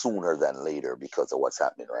sooner than later because of what's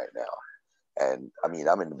happening right now. And I mean,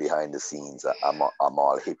 I'm in the behind the scenes. I'm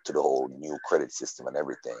all hip to the whole new credit system and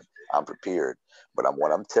everything. I'm prepared. But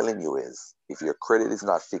what I'm telling you is, if your credit is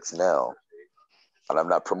not fixed now, and I'm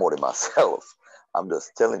not promoting myself, I'm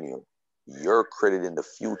just telling you, your credit in the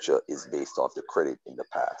future is based off the credit in the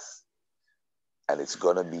past. And it's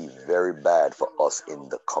going to be very bad for us in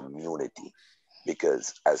the community.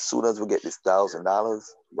 Because as soon as we get this $1,000,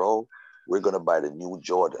 bro, we're going to buy the new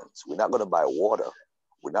Jordans. We're not going to buy water.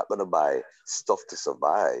 We're not going to buy stuff to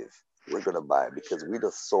survive. We're going to buy, because we're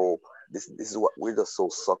just so, this is what, we're just so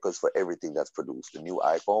suckers for everything that's produced. The new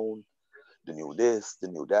iPhone, the new this, the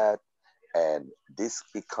new that. And this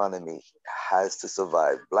economy has to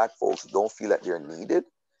survive. Black folks don't feel like they're needed.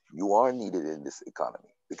 You are needed in this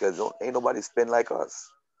economy, because ain't nobody spend like us.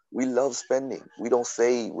 We love spending. We don't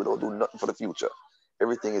save. We don't do nothing for the future.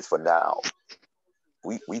 Everything is for now.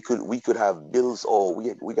 We could have bills. Oh,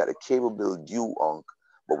 we got a cable bill due, Unc,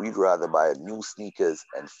 but we'd rather buy new sneakers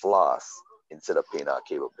and floss instead of paying our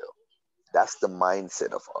cable bill. That's the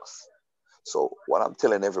mindset of us. So what I'm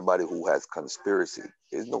telling everybody who has conspiracy,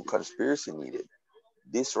 there's no conspiracy needed.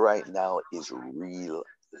 This right now is real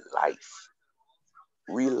life.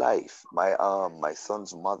 Real life. My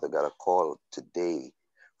son's mother got a call today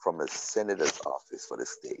from the senator's office for the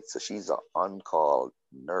state. So she's an on-call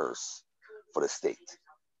nurse for the state.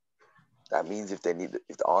 That means if the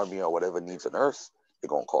army or whatever needs a nurse, they're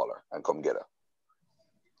gonna call her and come get her.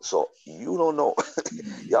 So you don't know.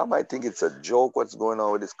 Y'all might think it's a joke what's going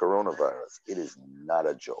on with this coronavirus. It is not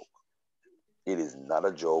a joke. It is not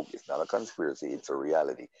a joke. It's not a conspiracy. It's a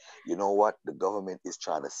reality. You know what? The government is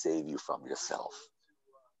trying to save you from yourself.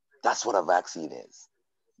 That's what a vaccine is.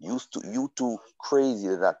 You too crazy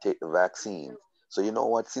to not take the vaccine. So you know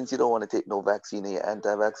what? Since you don't want to take no vaccine and you're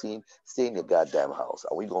anti-vaccine, stay in your goddamn house.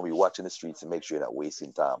 And we're going to be watching the streets and make sure you're not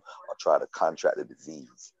wasting time or try to contract the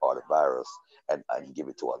disease or the virus and give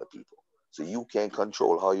it to other people. So you can't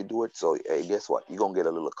control how you do it. So hey, guess what? You're going to get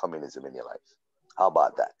a little communism in your life. How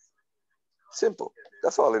about that? Simple.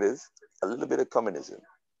 That's all it is. A little bit of communism.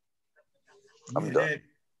 I'm done.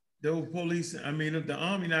 Those police, I mean, if the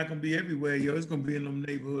army not going to be everywhere, yo, it's going to be in them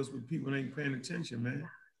neighborhoods where people ain't paying attention, man.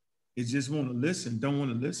 It just want to listen, don't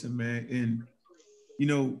want to listen, man. And, you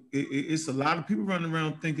know, it's a lot of people running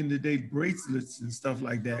around thinking that they bracelets and stuff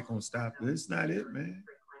like that going to stop it. It's not it, man.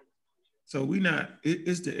 So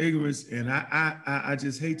it's the ignorance. And I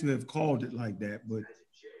just hate to have called it like that. But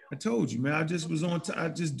I told you, man, I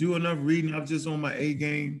just do enough reading. I was just on my A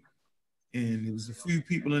game. And there was a few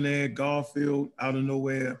people in there, Garfield, out of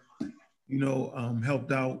nowhere, you know,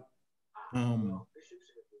 helped out.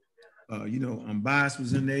 Bias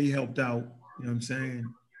was in there, he helped out, you know what I'm saying?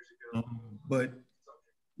 But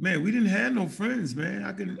man, we didn't have no friends, man.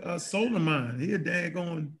 I can Solar Mine, he a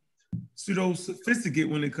daggone pseudo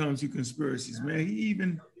sophisticated when it comes to conspiracies, man. He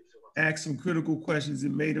even asked some critical questions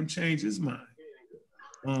and made him change his mind.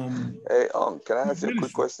 Hey, can I ask you a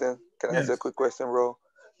quick question? Can I ask you a quick question, bro?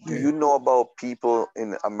 Do you know about people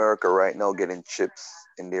in America right now getting chips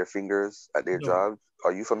in their fingers at their jobs?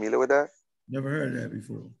 Are you familiar with that? Never heard of that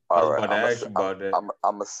before. All right, I'm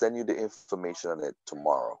gonna send you the information on it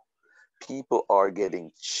tomorrow. People are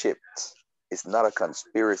getting chipped. It's not a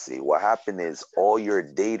conspiracy. What happened is all your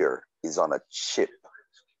data is on a chip,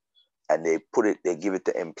 and they give it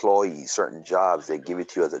to employees, certain jobs, they give it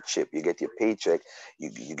to you as a chip. You get your paycheck,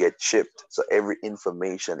 you get chipped. So every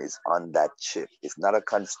information is on that chip. It's not a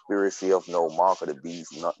conspiracy of no mark of the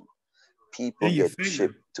beast, nothing. People get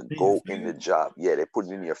chipped to go in the job. Yeah, they put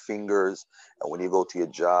it in your fingers, and when you go to your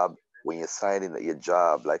job, when you're signing at your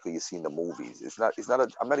job, like you see in the movies,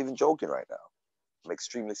 I'm not even joking right now. I'm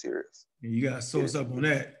extremely serious. You got a source up on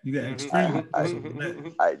that. You got extremely on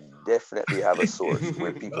that. I definitely have a source.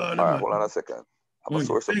 When people, all right, hold on a second. I'm a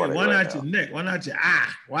source up on it. Why not your neck? Why not your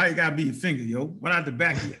eye? Why you gotta be your finger, yo? Why not the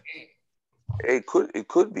back of your hand? It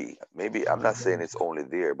could be. Maybe I'm not saying it's only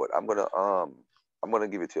there, but I'm gonna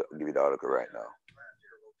give you the article right now.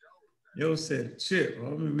 Yo said chip.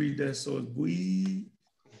 Let me read that source.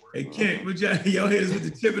 Hey Kent, what y'all hit us with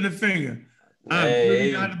the chip in the finger? I'm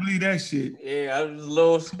really not to believe that shit. Yeah, I was a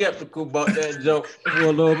little skeptical about that joke for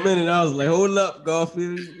a little minute. I was like, hold up,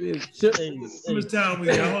 Garfield. How much time we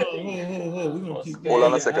got? Hold. We gonna keep Hold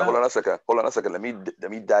on a second. Let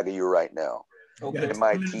me dagger you right now. Okay.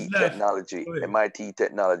 MIT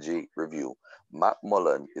Technology Review. Matt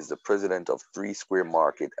Mullen is the president of 3 Square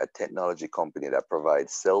Market, a technology company that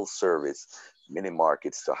provides self-service mini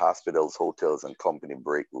markets to hospitals, hotels, and company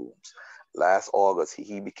break rooms. Last August,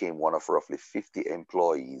 he became one of roughly 50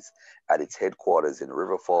 employees at its headquarters in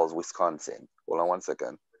River Falls, Wisconsin. Hold on one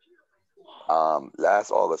second.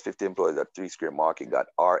 Last August, 50 employees at 3 Square Market got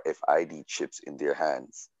RFID chips in their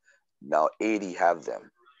hands. Now 80 have them.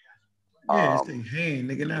 Yeah, it's their hand,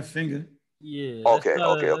 nigga, not finger. Yeah. Okay.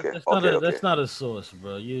 That's not a source,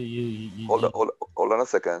 bro. You Hold on a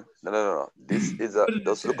second. No. This is a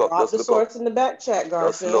just look up. Just look up in the back chat,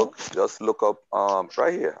 Garfield. Just look up.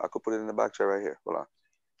 Right here. I could put it in the back chat right here. Hold on.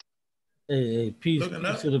 Hey, peace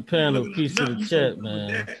to the panel, peace to the chat,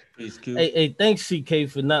 man. Peace, Q. Hey, thanks, CK,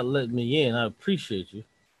 for not letting me in. I appreciate you.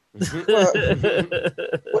 What the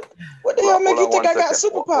hell make you think I got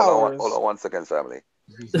superpowers? Hold on 1 second, family.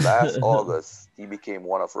 Last August, he became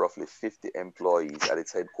one of roughly 50 employees at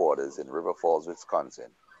its headquarters in River Falls,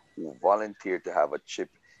 Wisconsin, who volunteered to have a chip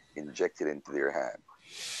injected into their hand.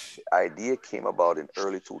 The idea came about in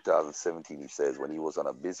early 2017, he says, when he was on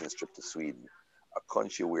a business trip to Sweden, a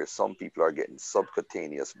country where some people are getting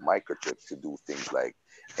subcutaneous microchips to do things like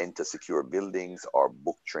enter secure buildings or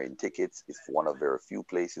book train tickets. It's one of very few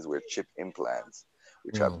places where chip implants,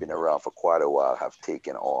 which have been around for quite a while, have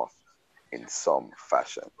taken off in some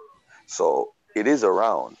fashion. So it is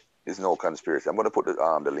around. There's no conspiracy. I'm going to put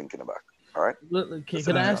the link in the back. All right.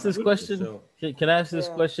 Can I ask this question? Can I ask this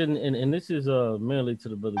question? And this is mainly to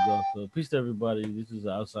the brother Garfield. Peace to everybody. This is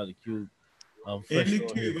Outside the Cube. In the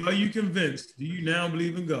cube, are you convinced? Do you now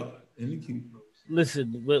believe in God? In the cube.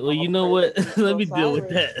 Listen, well, you know what? Let me deal with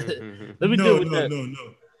that. Let me deal with that. No.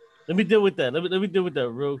 Let me deal with that. Let me deal with that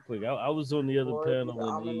real quick. I was on the other panel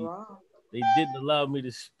and they didn't allow me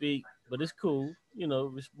to speak, but it's cool. You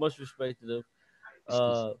know, much respect to them.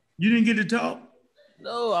 You didn't get to talk?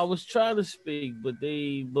 No, I was trying to speak, but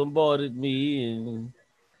they bombarded me and.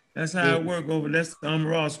 That's how it work over. That's the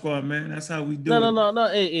Raw Squad, man. That's how we do it. No.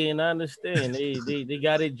 Hey, and I understand. they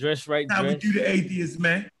got it dressed right. That's how we do the atheists,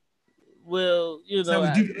 man. Well, you know.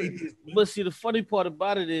 That's how we do the atheists, man. But see, the funny part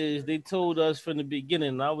about it is they told us from the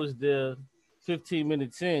beginning. I was there 15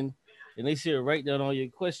 minutes in, and they said write down all your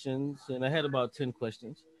questions, and I had about 10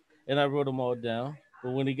 questions, and I wrote them all down.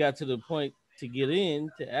 But when it got to the point to get in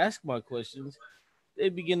to ask my questions, they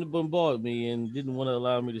began to bombard me and didn't want to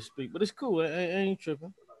allow me to speak. But it's cool. I ain't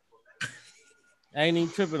tripping. I ain't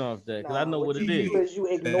even tripping off that because I know what it is. Because you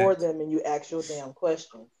ignore them and you ask your damn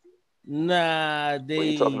question. Nah, What are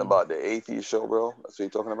you talking about? The atheist show, bro? That's what you're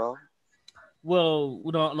talking about? Well,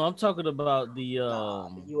 no, I'm talking about the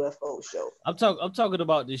UFO show. I'm talking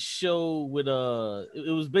about the show with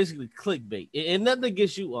it was basically clickbait. And nothing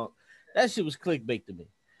against you, that shit was clickbait to me.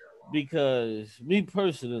 Because me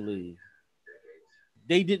personally,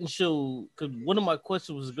 they didn't show, because one of my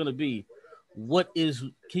questions was gonna be,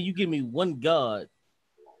 can you give me one God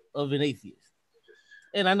of an atheist?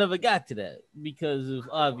 And I never got to that because of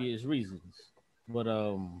obvious reasons. But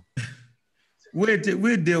we'll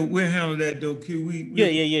handle that though, Q.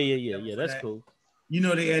 Yeah. That's cool. You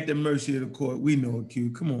know they at the mercy of the court. We know it,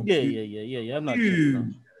 Q. Come on, Yeah. Q. I'm not tripping off.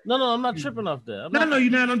 No, I'm not tripping off that. No, you're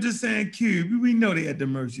not. I'm just saying, Q. We know they at the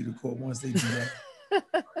mercy of the court once they do that.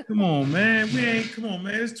 Come on, man. Come on,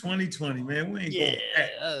 man. It's 2020, man. We ain't going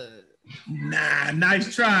back. Nah,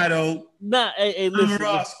 nice try though. Nah, hey, listen. I'm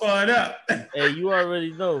raw squad up. Hey, you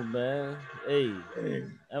already know, man. Hey,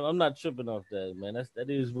 I'm not tripping off that, man. That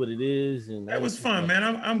is what it is, and that was fun, man.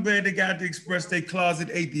 I'm glad they got to express their closet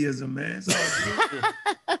atheism, man.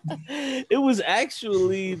 It was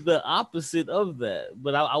actually the opposite of that,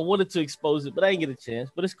 but I wanted to expose it, but I didn't get a chance.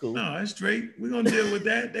 But it's cool. No, it's straight. We're gonna deal with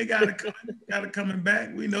that. They gotta coming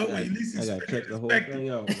back. We know when you least expect. I gotta check the whole thing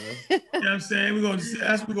out, man. You know what I'm saying?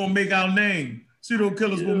 We're gonna make our name. Pseudo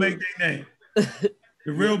killers will make their name.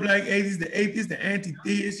 The real black atheists, the atheists, the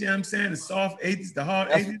anti-theists, you know what I'm saying? The soft atheists, the hard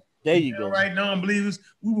atheists. There you go. Right, non-believers,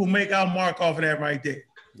 we will make our mark off of that right there.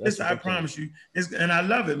 Listen, I promise you. And I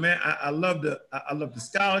love it, man. I love the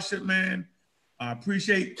scholarship, man. I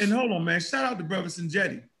appreciate, and hold on, man. Shout out to Brother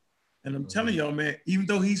Sanjetti. And I'm telling y'all, man, even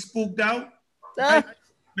though he's spooked out, right,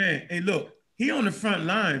 man, hey, look, he on the front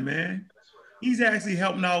line, man. He's actually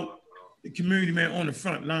helping out the community, man, on the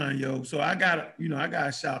front line, yo. So I gotta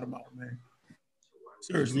shout him out, man.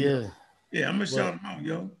 Seriously. Yeah, I'm gonna shout him out,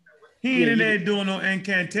 yo. He ain't in there doing no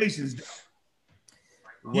incantations.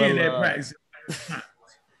 He ain't there practicing.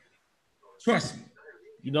 Trust me.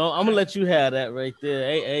 You know, I'm gonna let you have that right there.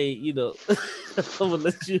 Hey, you know, I'm gonna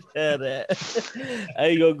let you have that. I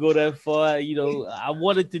ain't gonna go that far. You know, I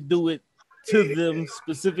wanted to do it to them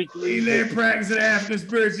specifically. He there practicing African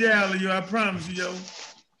spirituality, yo. I promise you, yo.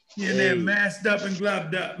 He in there masked up and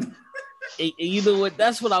gloved up. And you know what?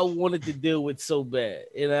 That's what I wanted to deal with so bad.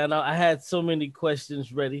 And I had so many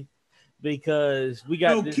questions ready because we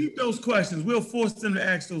got keep those questions. We'll force them to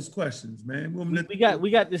ask those questions, man.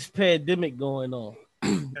 We got this pandemic going on.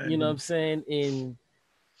 You know what I'm saying? And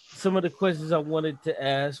some of the questions I wanted to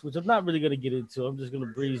ask, which I'm not really gonna get into, I'm just gonna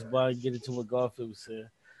breeze by and get into what Garfield was saying.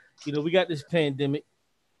 You know, we got this pandemic,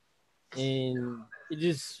 and it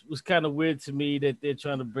just was kind of weird to me that they're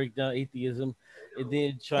trying to break down atheism and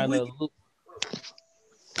then trying to look.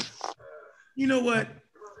 You know what?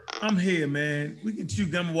 I'm here, man. We can chew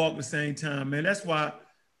gum and walk at the same time, man. That's why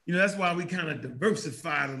we kind of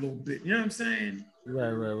diversified a little bit. You know what I'm saying?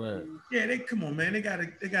 Right. Yeah, come on, man. They gotta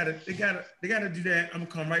do that. I'm gonna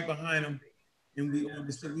come right behind them, and we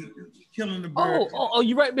killing the bird. Oh,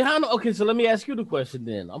 you right behind them? Okay, so let me ask you the question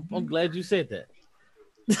then. I'm glad you said that.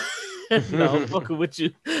 No, I'm fucking with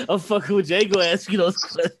you. I ain't gonna ask you those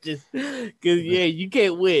questions. Cause you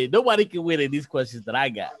can't win. Nobody can win in these questions that I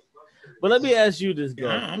got. But let me ask you this,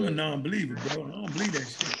 guy. I'm a non-believer, bro. I don't believe that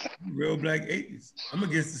shit. I'm a real black atheist. I'm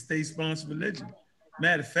against the state-sponsored religion.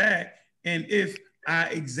 Matter of fact, and if I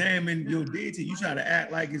examine your deity, you try to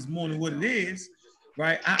act like it's more than what it is,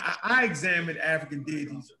 right? I examine African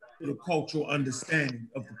deities for the cultural understanding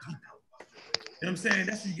of the people. You know what I'm saying?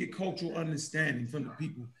 That's where you get cultural understanding from the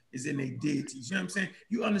people, is in their deities. You know what I'm saying?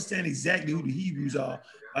 You understand exactly who the Hebrews are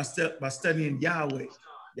by studying Yahweh,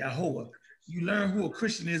 Yahuwah. You learn who a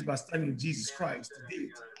Christian is by studying Jesus Christ, the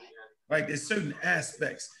deity. Right? There's certain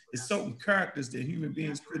aspects, there's certain characters that human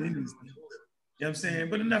beings put in these things. You know what I'm saying?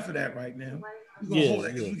 But enough of that right now. We're gonna hold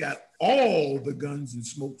that because we got all the guns and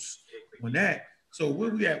smokes on that. So where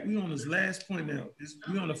we at? We on this last point now.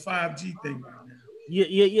 We on the 5G thing right now. Yeah.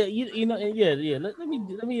 Let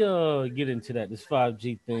me get into that. This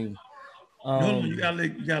 5G thing. No, you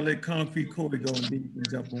gotta let Concrete Corey go and then you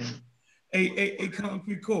can jump on it. Hey,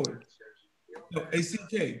 Concrete Corey. No,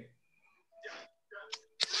 ACK.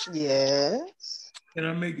 Yes. Can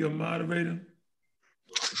I make you a moderator?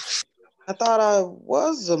 I thought I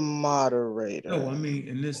was a moderator. No, I mean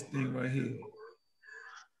in this thing right here.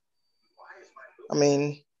 I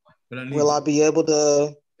mean, will I be able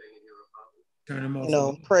to turn him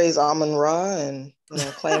off? Praise Amun-Ra and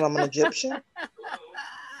claim I'm an Egyptian?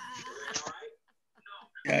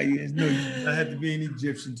 Yeah, you don't have to be an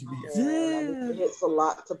Egyptian to be. I hit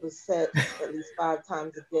Salat to Beset at least 5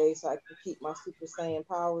 times a day so I can keep my Super Saiyan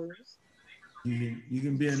powers. You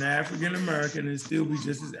can be an African American and still be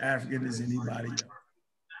just as African as anybody else.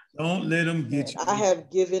 Don't let them get you. I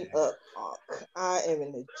have given up. I am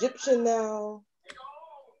an Egyptian now.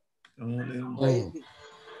 Don't let them get you.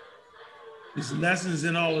 There's lessons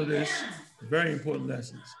in all of this. Very important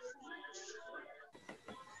lessons.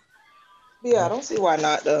 Yeah, I don't see why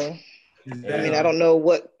not, though. I don't know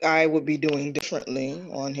what I would be doing differently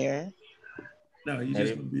on here. No, you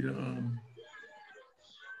just gonna be the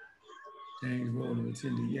James Rowland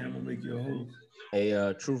attendee. Yeah, I'm gonna make you a host.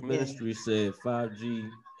 A Truth Ministry said 5G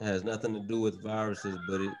has nothing to do with viruses,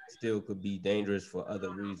 but it still could be dangerous for other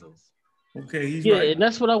reasons. Okay, he's Yeah, right. and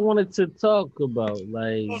that's what I wanted to talk about.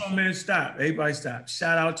 Like, hold on, man, stop. Everybody stop.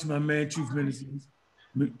 Shout out to my man, Truth Ministries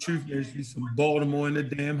from Baltimore in the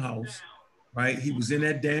damn house, right? He was in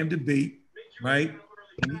that damn debate, right?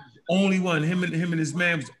 And he was the only one, him and his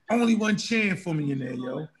man was the only one cheering for me in there,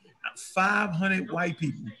 yo. 500 white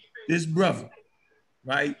people. This brother,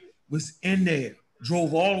 right, was in there,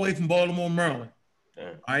 drove all the way from Baltimore, Maryland,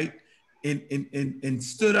 right? And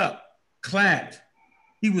stood up, clapped.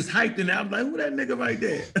 He was hyped, and I was like, who that nigga right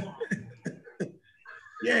there?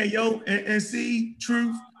 Yeah, yo, and see,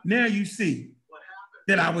 Truth, now you see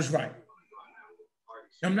that I was right.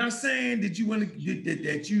 I'm not saying that you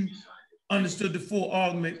that you understood the full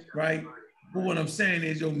argument, right? But what I'm saying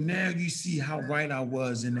is, yo, now you see how right I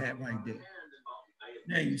was in that right there.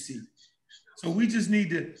 Now you see. So we just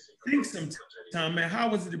need to think sometime, man, how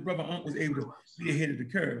was it that Brother Unc was able to be ahead of the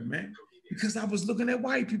curve, man? Because I was looking at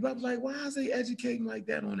white people, I was like, why is they educating like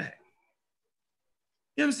that on that?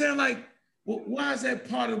 You know what I'm saying? Like, well, why is that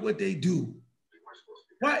part of what they do?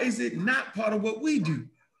 Why is it not part of what we do?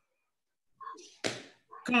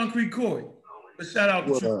 Concrete Corey. But shout out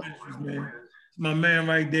to Truth Ministries, man. My man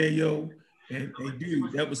right there, yo. And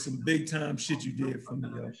dude, that was some big time shit you did for me,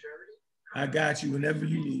 yo. I got you whenever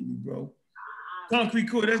you need me, bro. Concrete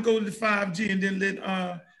Corey, let's go to the 5G and then let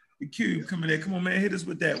the Cube come in there. Come on, man, hit us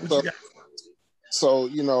with that. What you got? So,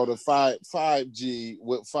 you know, the 5G,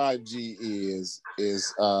 what 5G is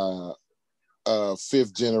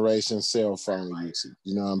fifth generation cell phone usage.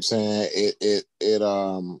 You know what I'm saying?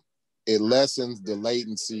 It lessens the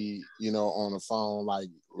latency, you know, on the phone, like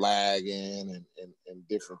lagging and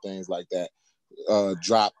different things like that.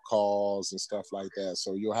 Drop calls and stuff like that.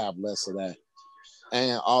 So you'll have less of that.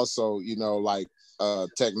 And also, you know, like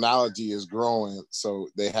technology is growing, so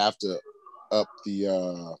they have to up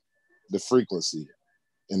the frequency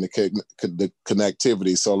and the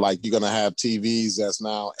connectivity. So like you're gonna have TVs that's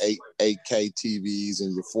now 8K TVs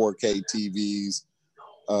and your 4K TVs.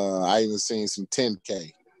 I even seen some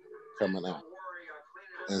 10K coming out.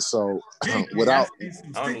 And so without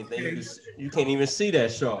I don't even think you can't even see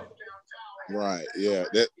that sharp. Right, yeah.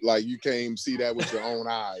 That like you can't even see that with your own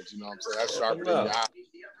eyes, you know what I'm saying? That's sharper than your eyes.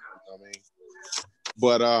 You know what I mean?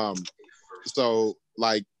 But so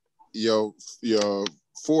like your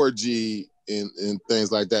 4G and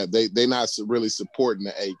things like that, they not really supporting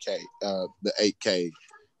the 8K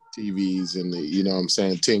TVs and the, you know what I'm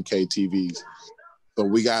saying, 10K TVs. So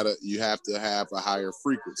you have to have a higher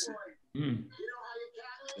frequency.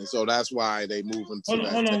 And so that's why they move into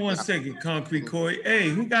Hold on 1 second, Concrete Corey. Hey,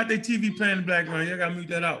 who got their TV playing in the background? Y'all gotta mute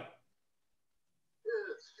that out.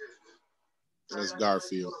 That's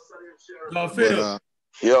Garfield. Garfield.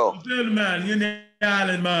 Yo. Garfield, man, you're in the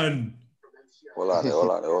island, man. Hold on there.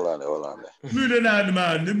 Mute it out,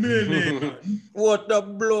 man. The minute. What the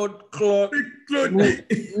blood clot?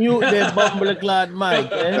 Mute that bumble clot mic,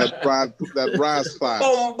 eh? That brass clot.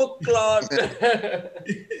 Bumble clot.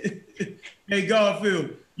 Hey,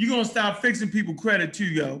 Garfield, you gonna stop fixing people credit too,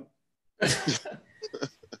 yo. I'm just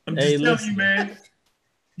telling you, man.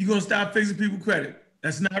 You gonna stop fixing people credit.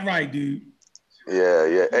 That's not right, dude.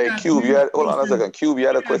 Yeah. Hey, Cube, hold on a second. Cube, you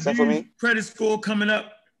had a question for me? Credit score coming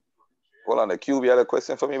up. Hold on, the Cube, you had a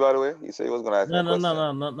question for me, by the way? You said you was gonna ask me a question.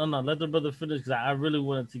 No. Let the brother finish, because I really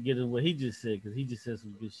wanted to get in what he just said, because he just said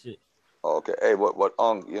some good shit. Okay. Hey, but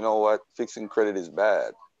you know what? Fixing credit is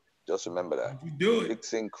bad. Just remember that. You do it.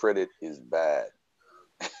 Fixing credit is bad.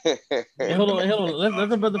 Hey, hold on. Let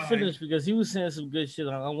the brother finish, because he was saying some good shit.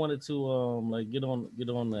 I wanted to like get on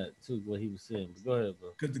that too, what he was saying. But go ahead,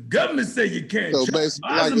 bro. Because the government say you can't. So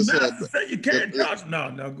basically, like you said, say you can't charge.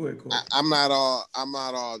 No, go ahead, Corey. I'm not all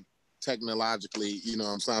technologically, you know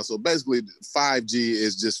what I'm saying? So basically 5G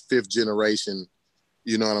is just fifth generation,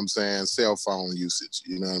 you know what I'm saying, cell phone usage,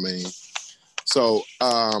 you know what I mean? So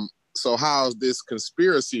how this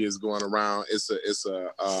conspiracy is going around, it's a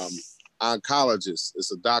oncologist,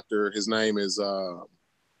 it's a doctor, his name is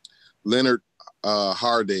Leonard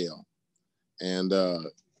Hardale. And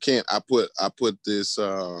Kent, I put this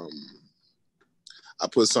I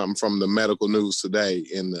put something from the medical news today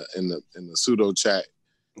in the pseudo chat.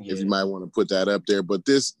 Yeah. If you might want to put that up there. But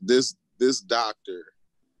this doctor,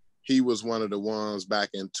 he was one of the ones back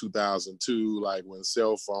in 2002, like when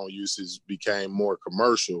cell phone usage became more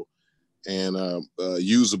commercial and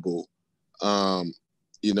usable. You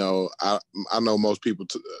know, I know most people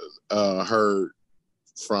heard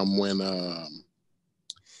from when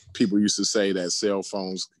people used to say that cell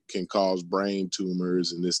phones can cause brain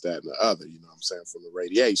tumors and this, that, and the other, you know what I'm saying, from the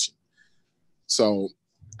radiation. So,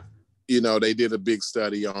 you know, they did a big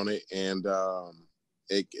study on it, and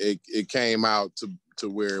it came out to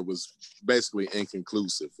where it was basically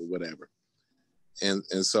inconclusive or whatever. And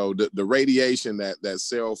so the radiation that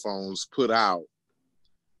cell phones put out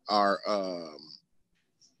are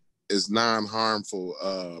is non-harmful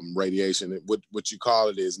radiation. What you call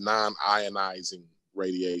it is non-ionizing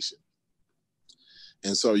radiation.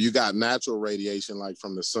 And so you got natural radiation like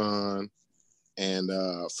from the sun and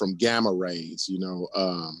from gamma rays. You know,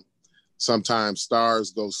 sometimes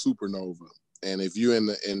stars go supernova, and if you're in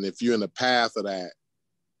the path of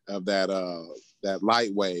that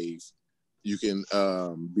light wave, you can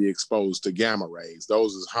be exposed to gamma rays.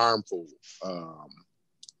 Those is harmful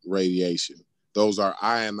radiation. Those are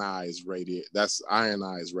ionized radiation. That's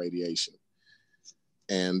ionized radiation.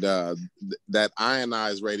 And that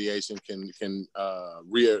ionized radiation can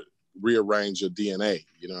rearrange your DNA,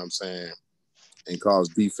 you know what I'm saying, and cause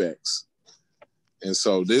defects. And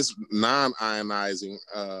so this non-ionizing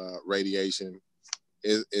radiation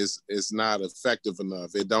is not effective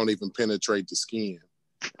enough. It don't even penetrate the skin.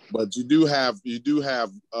 But you do have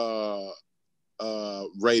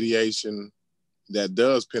radiation that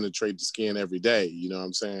does penetrate the skin every day. You know what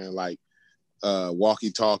I'm saying? Like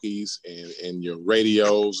walkie-talkies and your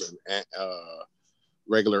radios and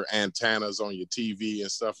regular antennas on your TV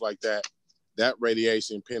and stuff like that. That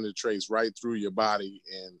radiation penetrates right through your body,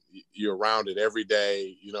 and you're around it every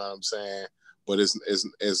day. You know what I'm saying? But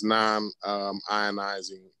it's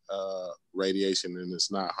non-ionizing radiation, and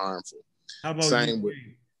it's not harmful. How about same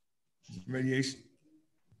UVA? with Radiation?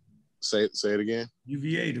 Say it again.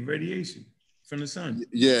 UVA, the radiation from the sun.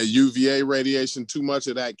 Yeah, UVA radiation. Too much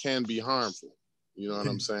of that can be harmful. You know what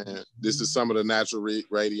I'm saying? This is some of the natural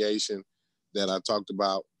radiation that I talked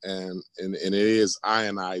about, and it is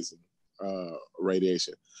ionizing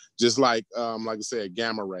radiation. Just like I said,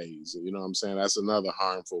 gamma rays. You know what I'm saying? That's another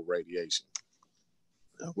harmful radiation.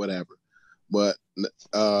 Whatever, but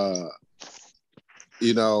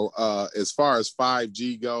you know, as far as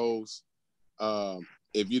 5G goes,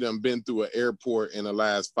 if you done been through an airport in the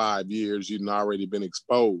last 5 years, you've already been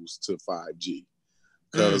exposed to 5G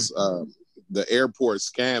because the airport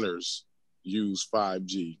scanners use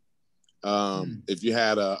 5G. If you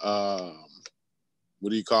had a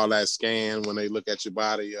what do you call that scan when they look at your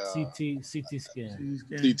body? CT scan.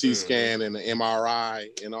 CT scan and the MRI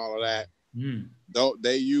and all of that. Though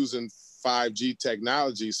they using 5G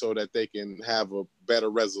technology so that they can have a better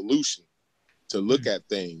resolution to look at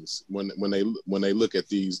things when they look at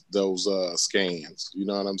those scans. You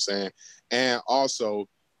know what I'm saying? And also,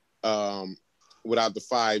 without the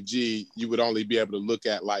 5G, you would only be able to look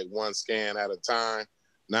at like one scan at a time.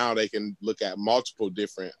 Now they can look at multiple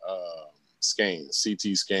different scans,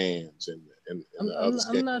 CT scans, and other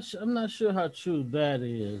scans. I'm not sure how true that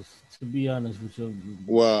is, to be honest with you.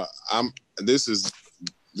 Well, this is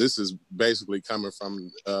basically coming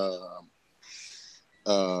from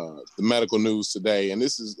the medical news today, and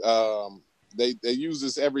this is they use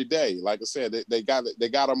this every day. Like I said, they got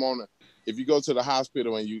them on. If you go to the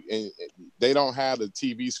hospital and they don't have the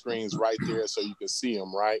TV screens right there, so you can see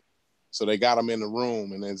them, right? So they got them in the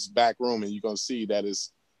room, and it's back room, and you're gonna see that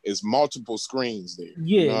it's multiple screens there.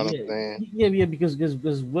 Yeah, you know what I'm saying? Yeah, because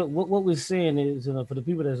what we're saying is, for the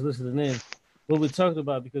people that's listening in, what we're talking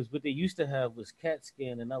about, because what they used to have was CAT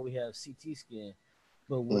scan, and now we have CT scan.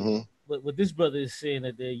 But what this brother is saying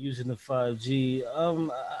that they're using the 5G,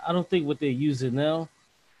 I don't think what they're using now,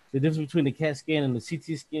 the difference between the CAT scan and the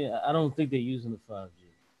CT scan, I don't think they're using the 5G.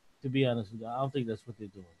 To be honest with you, I don't think that's what they're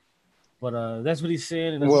doing. But that's what he's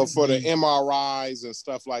saying. And well, for the MRIs and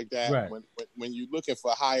stuff like that, right. when you're looking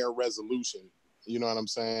for higher resolution, you know what I'm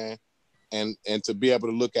saying? And to be able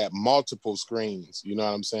to look at multiple screens, you know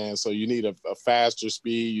what I'm saying? So you need a faster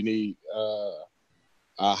speed, you need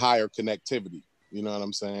a higher connectivity, you know what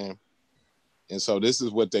I'm saying? And so this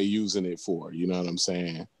is what they're using it for, you know what I'm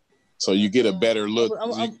saying? So you get a better look.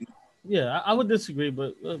 I would disagree,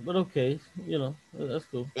 but okay, that's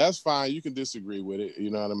cool. That's fine. You can disagree with it. You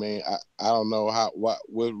know what I mean? I don't know what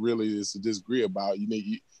really is to disagree about.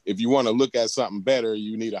 If you want to look at something better,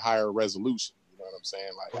 you need a higher resolution. You know what I'm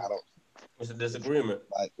saying? Like What's the disagreement?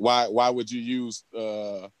 Like why would you use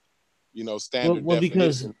standard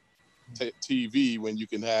definition TV when you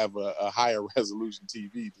can have a higher resolution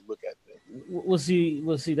TV to look at things?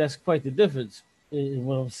 Well, see, that's quite the difference in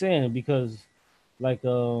what I'm saying, because like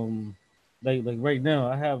right now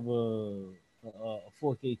I have a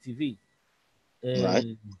 4K TV, and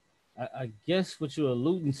right. I guess what you're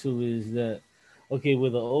alluding to is that, okay,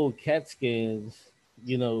 with the old CAT scans,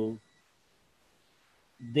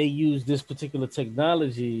 they use this particular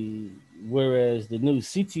technology, whereas the new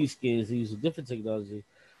CT scans, they use a different technology.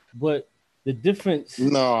 But the difference...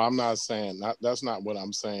 No, I'm not saying that. That's not what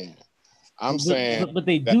I'm saying. I'm saying... But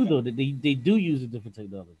they do, though. They do use a different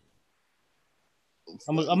technology.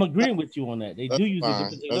 I'm agreeing with you on that. They do use a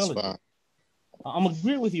different technology. That's fine. I'm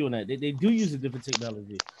agreeing with you on that. They do use a different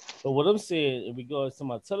technology. But what I'm saying in regards to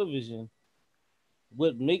my television,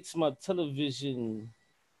 what makes my television,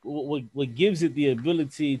 what gives it the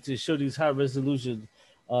ability to show these high resolution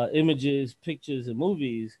images, pictures, and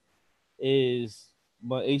movies is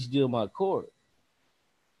my HDMI cord.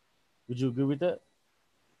 Would you agree with that?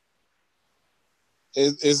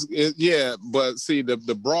 Yeah, but see,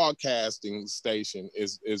 the broadcasting station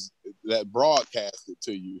is that broadcasted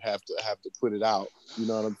to you have to put it out. You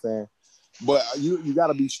know what I'm saying? But you got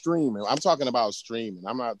to be streaming. I'm talking about streaming.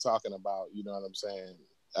 I'm not talking about, you know what I'm saying.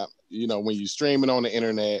 When you're streaming on the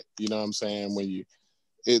internet, you know what I'm saying. When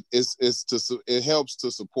it helps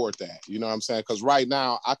to support that. You know what I'm saying? Because right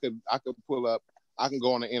now I can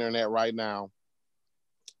go on the internet right now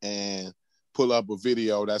and pull up a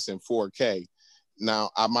video that's in 4K. Now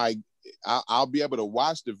I'll be able to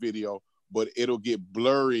watch the video, but it'll get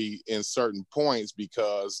blurry in certain points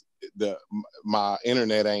because my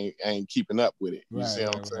internet ain't keeping up with it. You see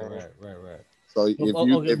what I'm saying? Right. So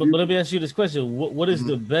but let me ask you this question: what is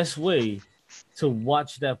the best way to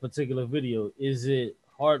watch that particular video? Is it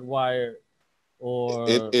hardwired or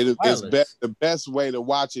it's the best way to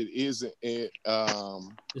watch it is it's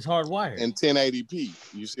hardwired in 1080p.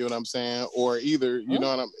 You see what I'm saying? Or either you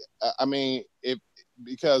know what I mean,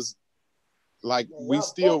 because like we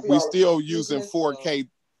still using 4K.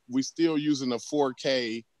 We still using the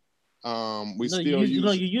 4K.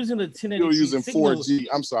 You're using the 1080p. Still using 4G.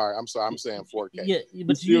 I'm sorry. I'm saying 4K. Yeah,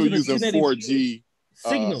 but you're still using 4G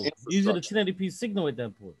signal. Using the 1080p signal at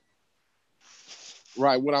that point.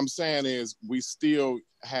 Right. What I'm saying is we still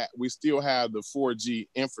have the 4G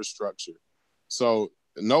infrastructure. So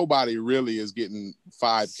nobody really is getting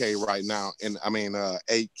 5K right now,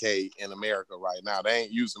 8K in America right now. They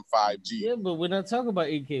ain't using 5G. Yeah, but we're not talking about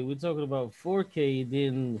 8K. We're talking about 4K.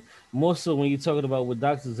 Then more so when you're talking about what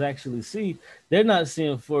doctors actually see, they're not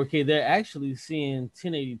seeing 4K. They're actually seeing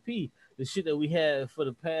 1080p, the shit that we had for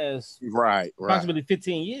the past approximately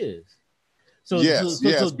 15 years. So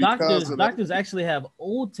doctors actually have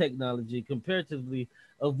old technology comparatively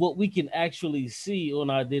of what we can actually see on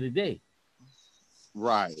our day-to-day.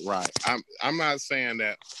 Right. I'm not saying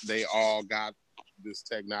that they all got this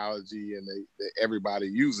technology and everybody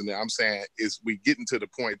using it. I'm saying is we getting to the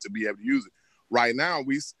point to be able to use it. Right now,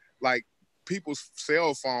 people's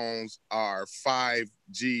cell phones are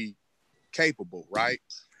 5G capable, right?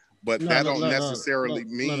 But that don't necessarily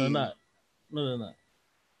mean no, they're not.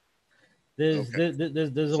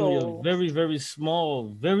 There's only a very, very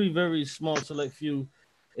small select few.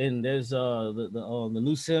 And there's the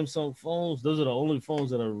new Samsung phones. Those are the only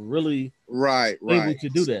phones that are really able to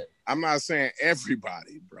do that. I'm not saying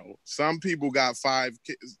everybody, bro. Some people got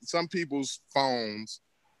 5K. Some people's phones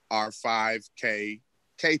are 5K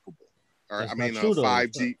capable. Or That's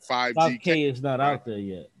 5G. 5K is not out there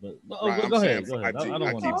yet. But go ahead. I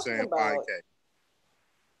keep saying 5K.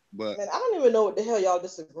 But man, I don't even know what the hell y'all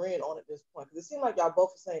disagreeing on at this point because it seems like y'all both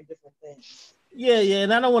are saying different things. Yeah,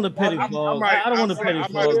 and I don't want to petty fog. I don't want to petty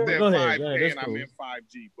fog. Go ahead. And I meant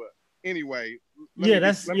 5G, but anyway.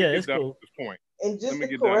 That's cool. This point. And just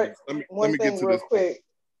to correct one thing real quick,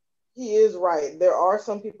 he is right. There are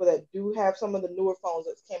some people that do have some of the newer phones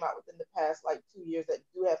that came out within the past 2 years that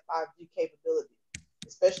do have 5G capability,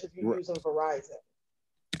 especially if you're using Verizon.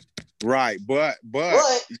 Right, but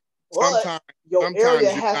sometimes your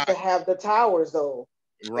area has to have the towers though.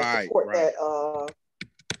 Right. Support that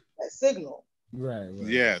signal. Right.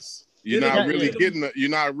 Yes. You're not really getting the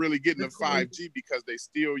 5G because they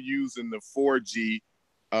still using the 4G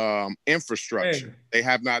infrastructure. Hey, they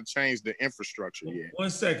have not changed the infrastructure yet. 1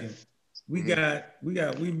 second. We've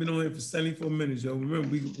been on here for 74 minutes, yo. Remember,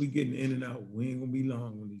 we getting in and out. We ain't gonna be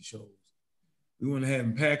long on these shows. We want to have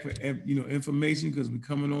them packed for information because we're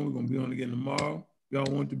coming on. We're gonna be on again tomorrow. Y'all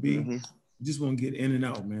want to be. We just want to get in and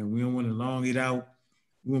out, man. We don't want to long it out.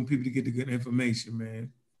 We want people to get the good information,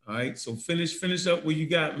 man. All right. So finish up what you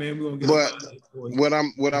got, man. We're gonna get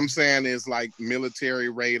what I'm saying is like military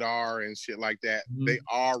radar and shit like that, they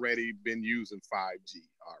already been using 5G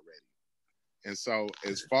already. And so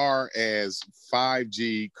as far as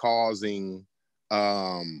 5G causing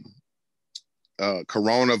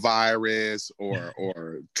coronavirus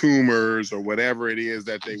or tumors or whatever it is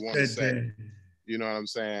that they want to say. You know what I'm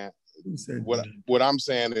saying? What I'm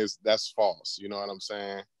saying is that's false. You know what I'm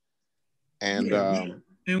saying? And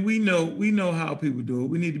and we know how people do it.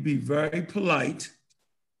 We need to be very polite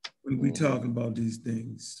when we talking about these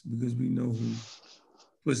things because we know who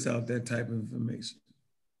puts out that type of information.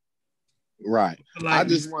 Right. I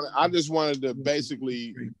just wanted to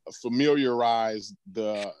basically familiarize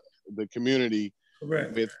the community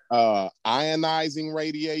Correct. With ionizing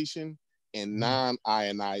radiation and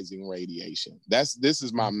non-ionizing radiation. This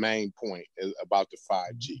is my main point about the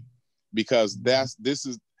 5G, because the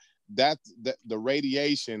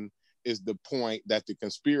radiation is the point that the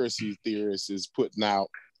conspiracy theorists is putting out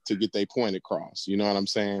to get their point across. You know what I'm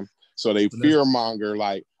saying? So they fear monger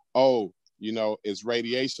like, oh, you know, it's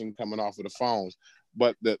radiation coming off of the phones.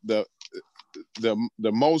 But the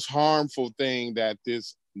most harmful thing that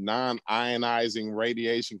this non-ionizing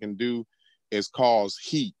radiation can do is cause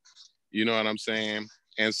heat. You know what I'm saying?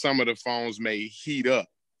 And some of the phones may heat up,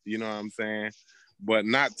 you know what I'm saying? But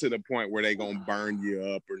not to the point where they're going to burn you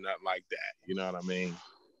up or nothing like that. You know what I mean?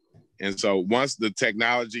 And so once the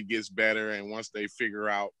technology gets better and once they figure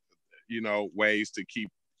out, you know, ways to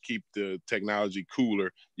keep the technology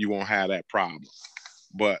cooler, you won't have that problem.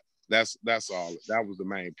 But that's all. That was the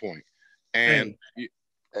main point. And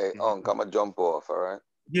hey, I'm gonna jump off, all right?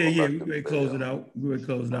 Yeah, we ready to close it out. We ready to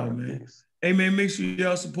close it out, man. Peace. Hey, man, make sure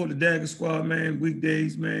y'all support the Dagger Squad, man.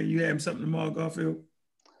 Weekdays, man. You having something tomorrow, Garfield?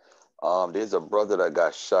 There's a brother that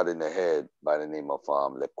got shot in the head by the name of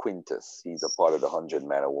LeQuintus. He's a part of the 100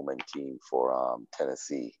 Man or Woman team for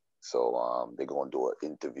Tennessee. So they're gonna do an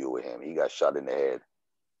interview with him. He got shot in the head,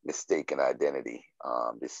 mistaken identity.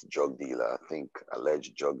 This drug dealer,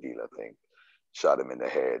 alleged drug dealer, shot him in the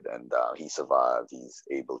head, and he survived. He's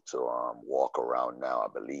able to walk around now, I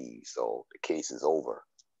believe. So the case is over.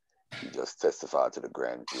 He just testified to the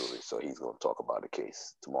grand jury, so he's going to talk about the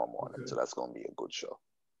case tomorrow morning. Okay. So that's going to be a good show.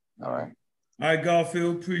 All right. All right,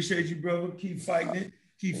 Garfield. Appreciate you, brother. Keep fighting it.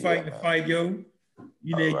 Keep fighting the fight, yo.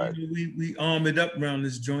 You know, we arm it up around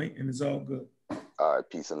this joint, and it's all good. All right.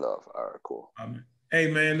 Peace and love. All right. Cool. Hey,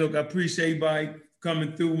 man, look, I appreciate everybody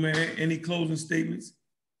coming through, man. Any closing statements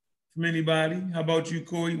from anybody? How about you,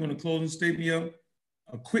 Corey? You want a closing statement, yo?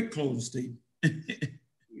 A quick closing statement.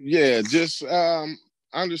 Yeah, just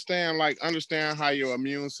understand how your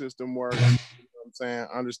immune system works. You know what I'm saying?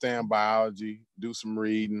 Understand biology, do some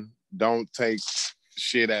reading. Don't take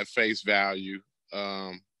shit at face value.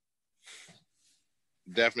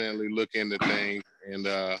 Definitely look into things and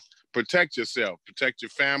protect yourself, protect your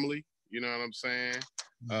family. You know what I'm saying?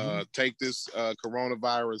 Take this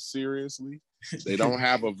coronavirus seriously. They don't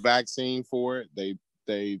have a vaccine for it.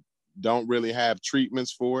 They don't really have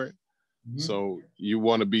treatments for it. So you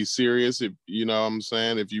want to be serious, if you know what I'm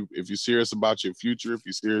saying. If you're serious about your future, if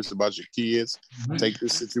you're serious about your kids, take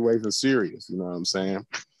this situation serious. You know what I'm saying,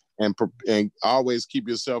 and always keep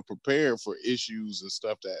yourself prepared for issues and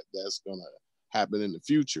stuff that's gonna happen in the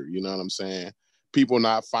future. You know what I'm saying. People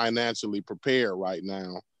not financially prepared right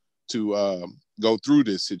now to go through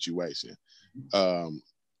this situation.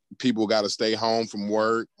 People got to stay home from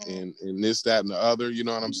work and this, that, and the other, you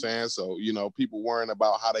know what I'm saying? So, you know, people worrying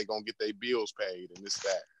about how they going to get their bills paid and this,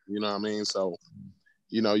 that, you know what I mean? So,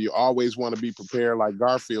 you know, you always want to be prepared, like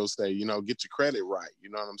Garfield say, you know, get your credit right. You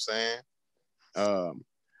know what I'm saying?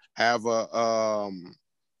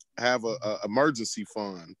 Have a emergency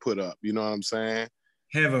fund put up, you know what I'm saying?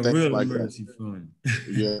 Have a real emergency fund.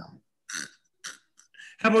 Yeah.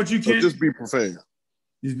 How about you, Kent? So just be prepared.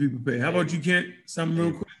 Just be prepared. How about you, Kent? Something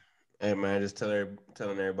real quick. Hey man, just telling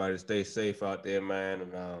everybody to stay safe out there, man,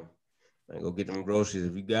 and man, go get them groceries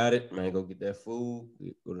if you got it, man. Go get that food.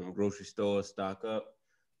 Go to them grocery stores, stock up.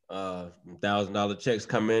 $1,000 checks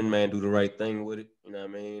come in, man. Do the right thing with it. You know what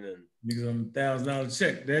I mean? And niggas on $1,000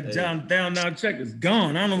 check. That $1,000 check is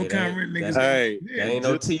gone. I don't know what kind of rent niggas. Hey, that ain't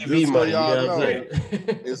no TV money. So you know what I'm saying?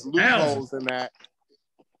 It's loopholes in that.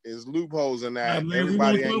 There's loopholes in that.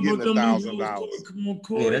 Everybody ain't getting $1,000. Come on,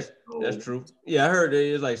 Corey. Yeah, that's true. Yeah, I heard it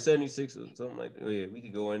is like 76 or something like that. Yeah, we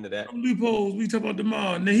could go into that. Loopholes. We talk about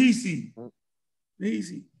tomorrow. Nahisi.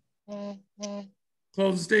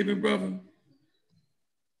 Close the statement, brother.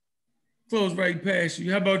 Close right past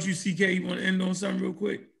you. How about you, CK? You want to end on something real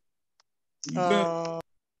quick?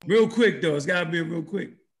 Real quick, though. It's got to be real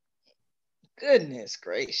quick. Goodness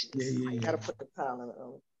gracious. Yeah. I got to put the time in it.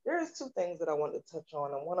 There's two things that I wanted to touch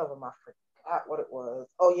on, and one of them I forgot what it was.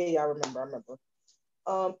 Oh, yeah, I remember.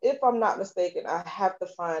 If I'm not mistaken, I have to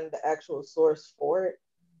find the actual source for it,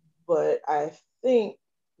 but I think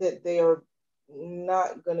that they are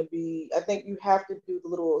not going to be, I think you have to do the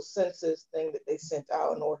little census thing that they sent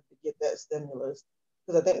out in order to get that stimulus,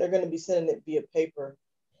 because I think they're going to be sending it via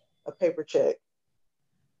a paper check,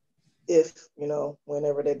 if, you know,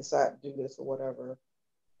 whenever they decide to do this or whatever.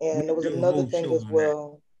 And there was another thing as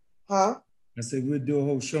well. Huh? I said we'll do a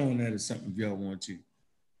whole show on that or something if y'all want to.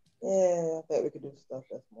 Yeah, I think we could do stuff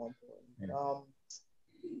that's more important.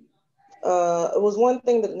 It was one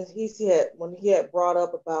thing that he had brought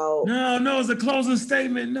up about. No, it was a closing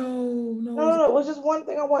statement. No. It was just one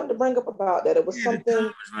thing I wanted to bring up about that. It was something. The time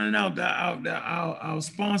is running out. Our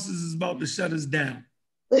sponsors is about to shut us down.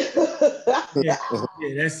 yeah,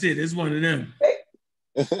 that's it. It's one of them.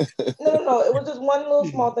 No. It was just one little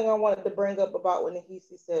small thing I wanted to bring up about what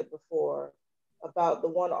Nahisi said before about the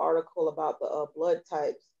one article about the blood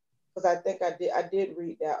types, because I think I did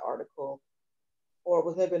read that article, or it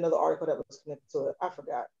was maybe another article that was connected to it. I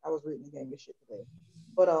forgot. I was reading the gang of shit today,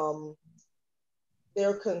 but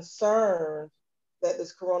they're concerned that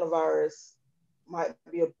this coronavirus might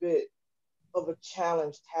be a bit of a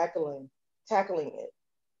challenge tackling it,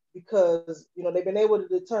 because they've been able to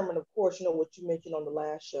determine, of course, what you mentioned on the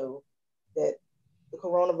last show, that the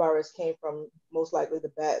coronavirus came from most likely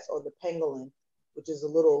the bats or the pangolin, which is a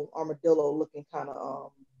little armadillo looking kind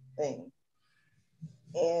of thing.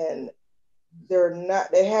 And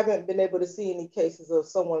they haven't been able to see any cases of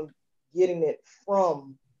someone getting it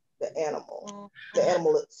from the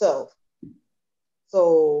animal itself.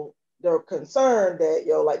 So they're concerned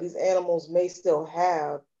that, like, these animals may still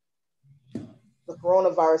have the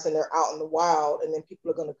coronavirus and they're out in the wild, and then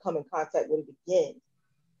people are going to come in contact with it again,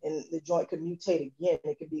 and the joint could mutate again.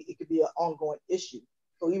 It could be an ongoing issue.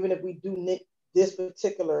 So even if we do nick this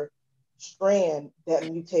particular strand that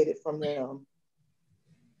mutated from them,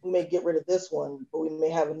 we may get rid of this one, but we may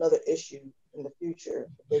have another issue in the future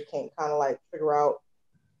if they can't kind of like figure out,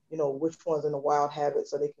 which one's in the wild habit,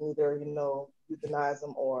 so they can either, euthanize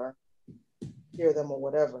them or cure them or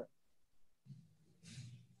whatever.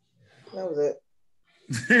 That was it.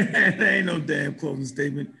 That ain't no damn closing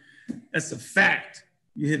statement. That's a fact.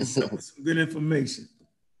 You hit us up with some good information.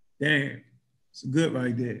 Damn, it's good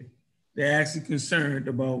right there. They're actually concerned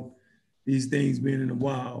about these things being in the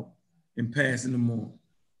wild and passing them on.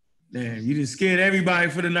 Damn, you just scared everybody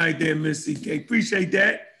for the night there, Miss CK. Appreciate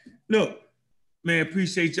that. Look, man,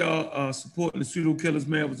 appreciate y'all supporting the Pseudo Killers,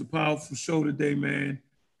 man. It was a powerful show today, man.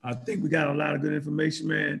 I think we got a lot of good information,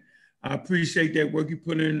 man. I appreciate that work you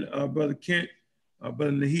put in, Brother Kent,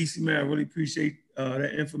 Brother Nahisi, man. I really appreciate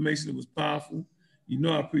that information. It was powerful.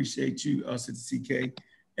 I appreciate you, Sister CK.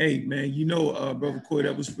 Hey, man, Brother Coy,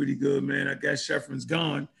 that was pretty good, man. I guess Sheffrin's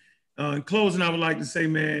gone. In closing, I would like to say,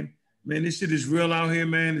 man, this shit is real out here,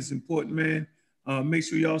 man. It's important, man. Make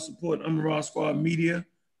sure y'all support Raw Squad Media.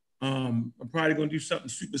 I'm probably going to do something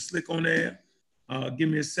super slick on there. Give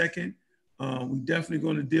me a second. We definitely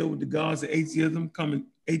going to deal with the gods of atheism coming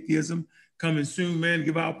soon, man.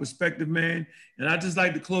 Give our perspective, man. And I just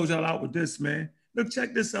like to close y'all out with this, man. Look,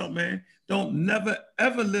 check this out, man. Don't never,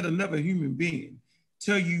 ever let another human being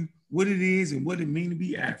tell you what it is and what it means to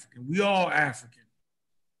be African. We all African,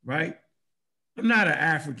 right? I'm not an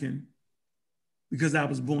African because I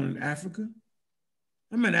was born in Africa.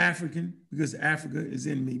 I'm an African because Africa is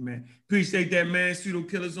in me, man. Appreciate that, man. Pseudo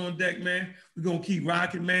Killers on deck, man. We're going to keep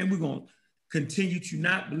rocking, man. We're going to continue to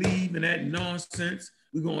not believe in that nonsense.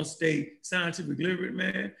 We're going to stay scientific literate,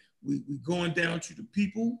 man. We're going down to the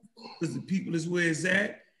people because the people is where it's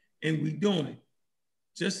at, and we doing it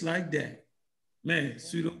just like that. Man,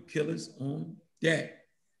 Pseudo Killers on deck.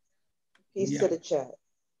 Peace to the chat.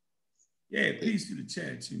 Yeah, peace to the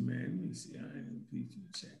chat too, man. Let me see. I ain't peace to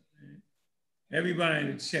the chat, man. Everybody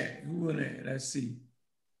in the chat. Who in there? Let's see.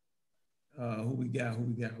 Who we got?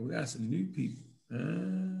 We got some new people.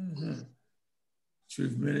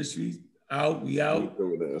 Truth Ministries. Out. We out.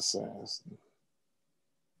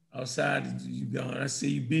 Outside, you gone. I see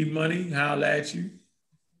you. B Money. Holla at you.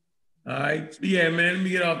 All right. Yeah, man. Let me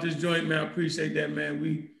get off this joint, man. I appreciate that, man.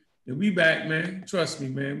 We back, man. Trust me,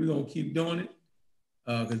 man. We're going to keep doing it.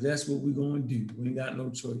 Because that's what we're going to do. We ain't got no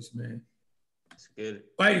choice, man. That's good.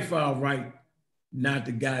 Fight for our right, not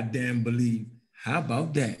to goddamn believe. How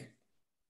about that?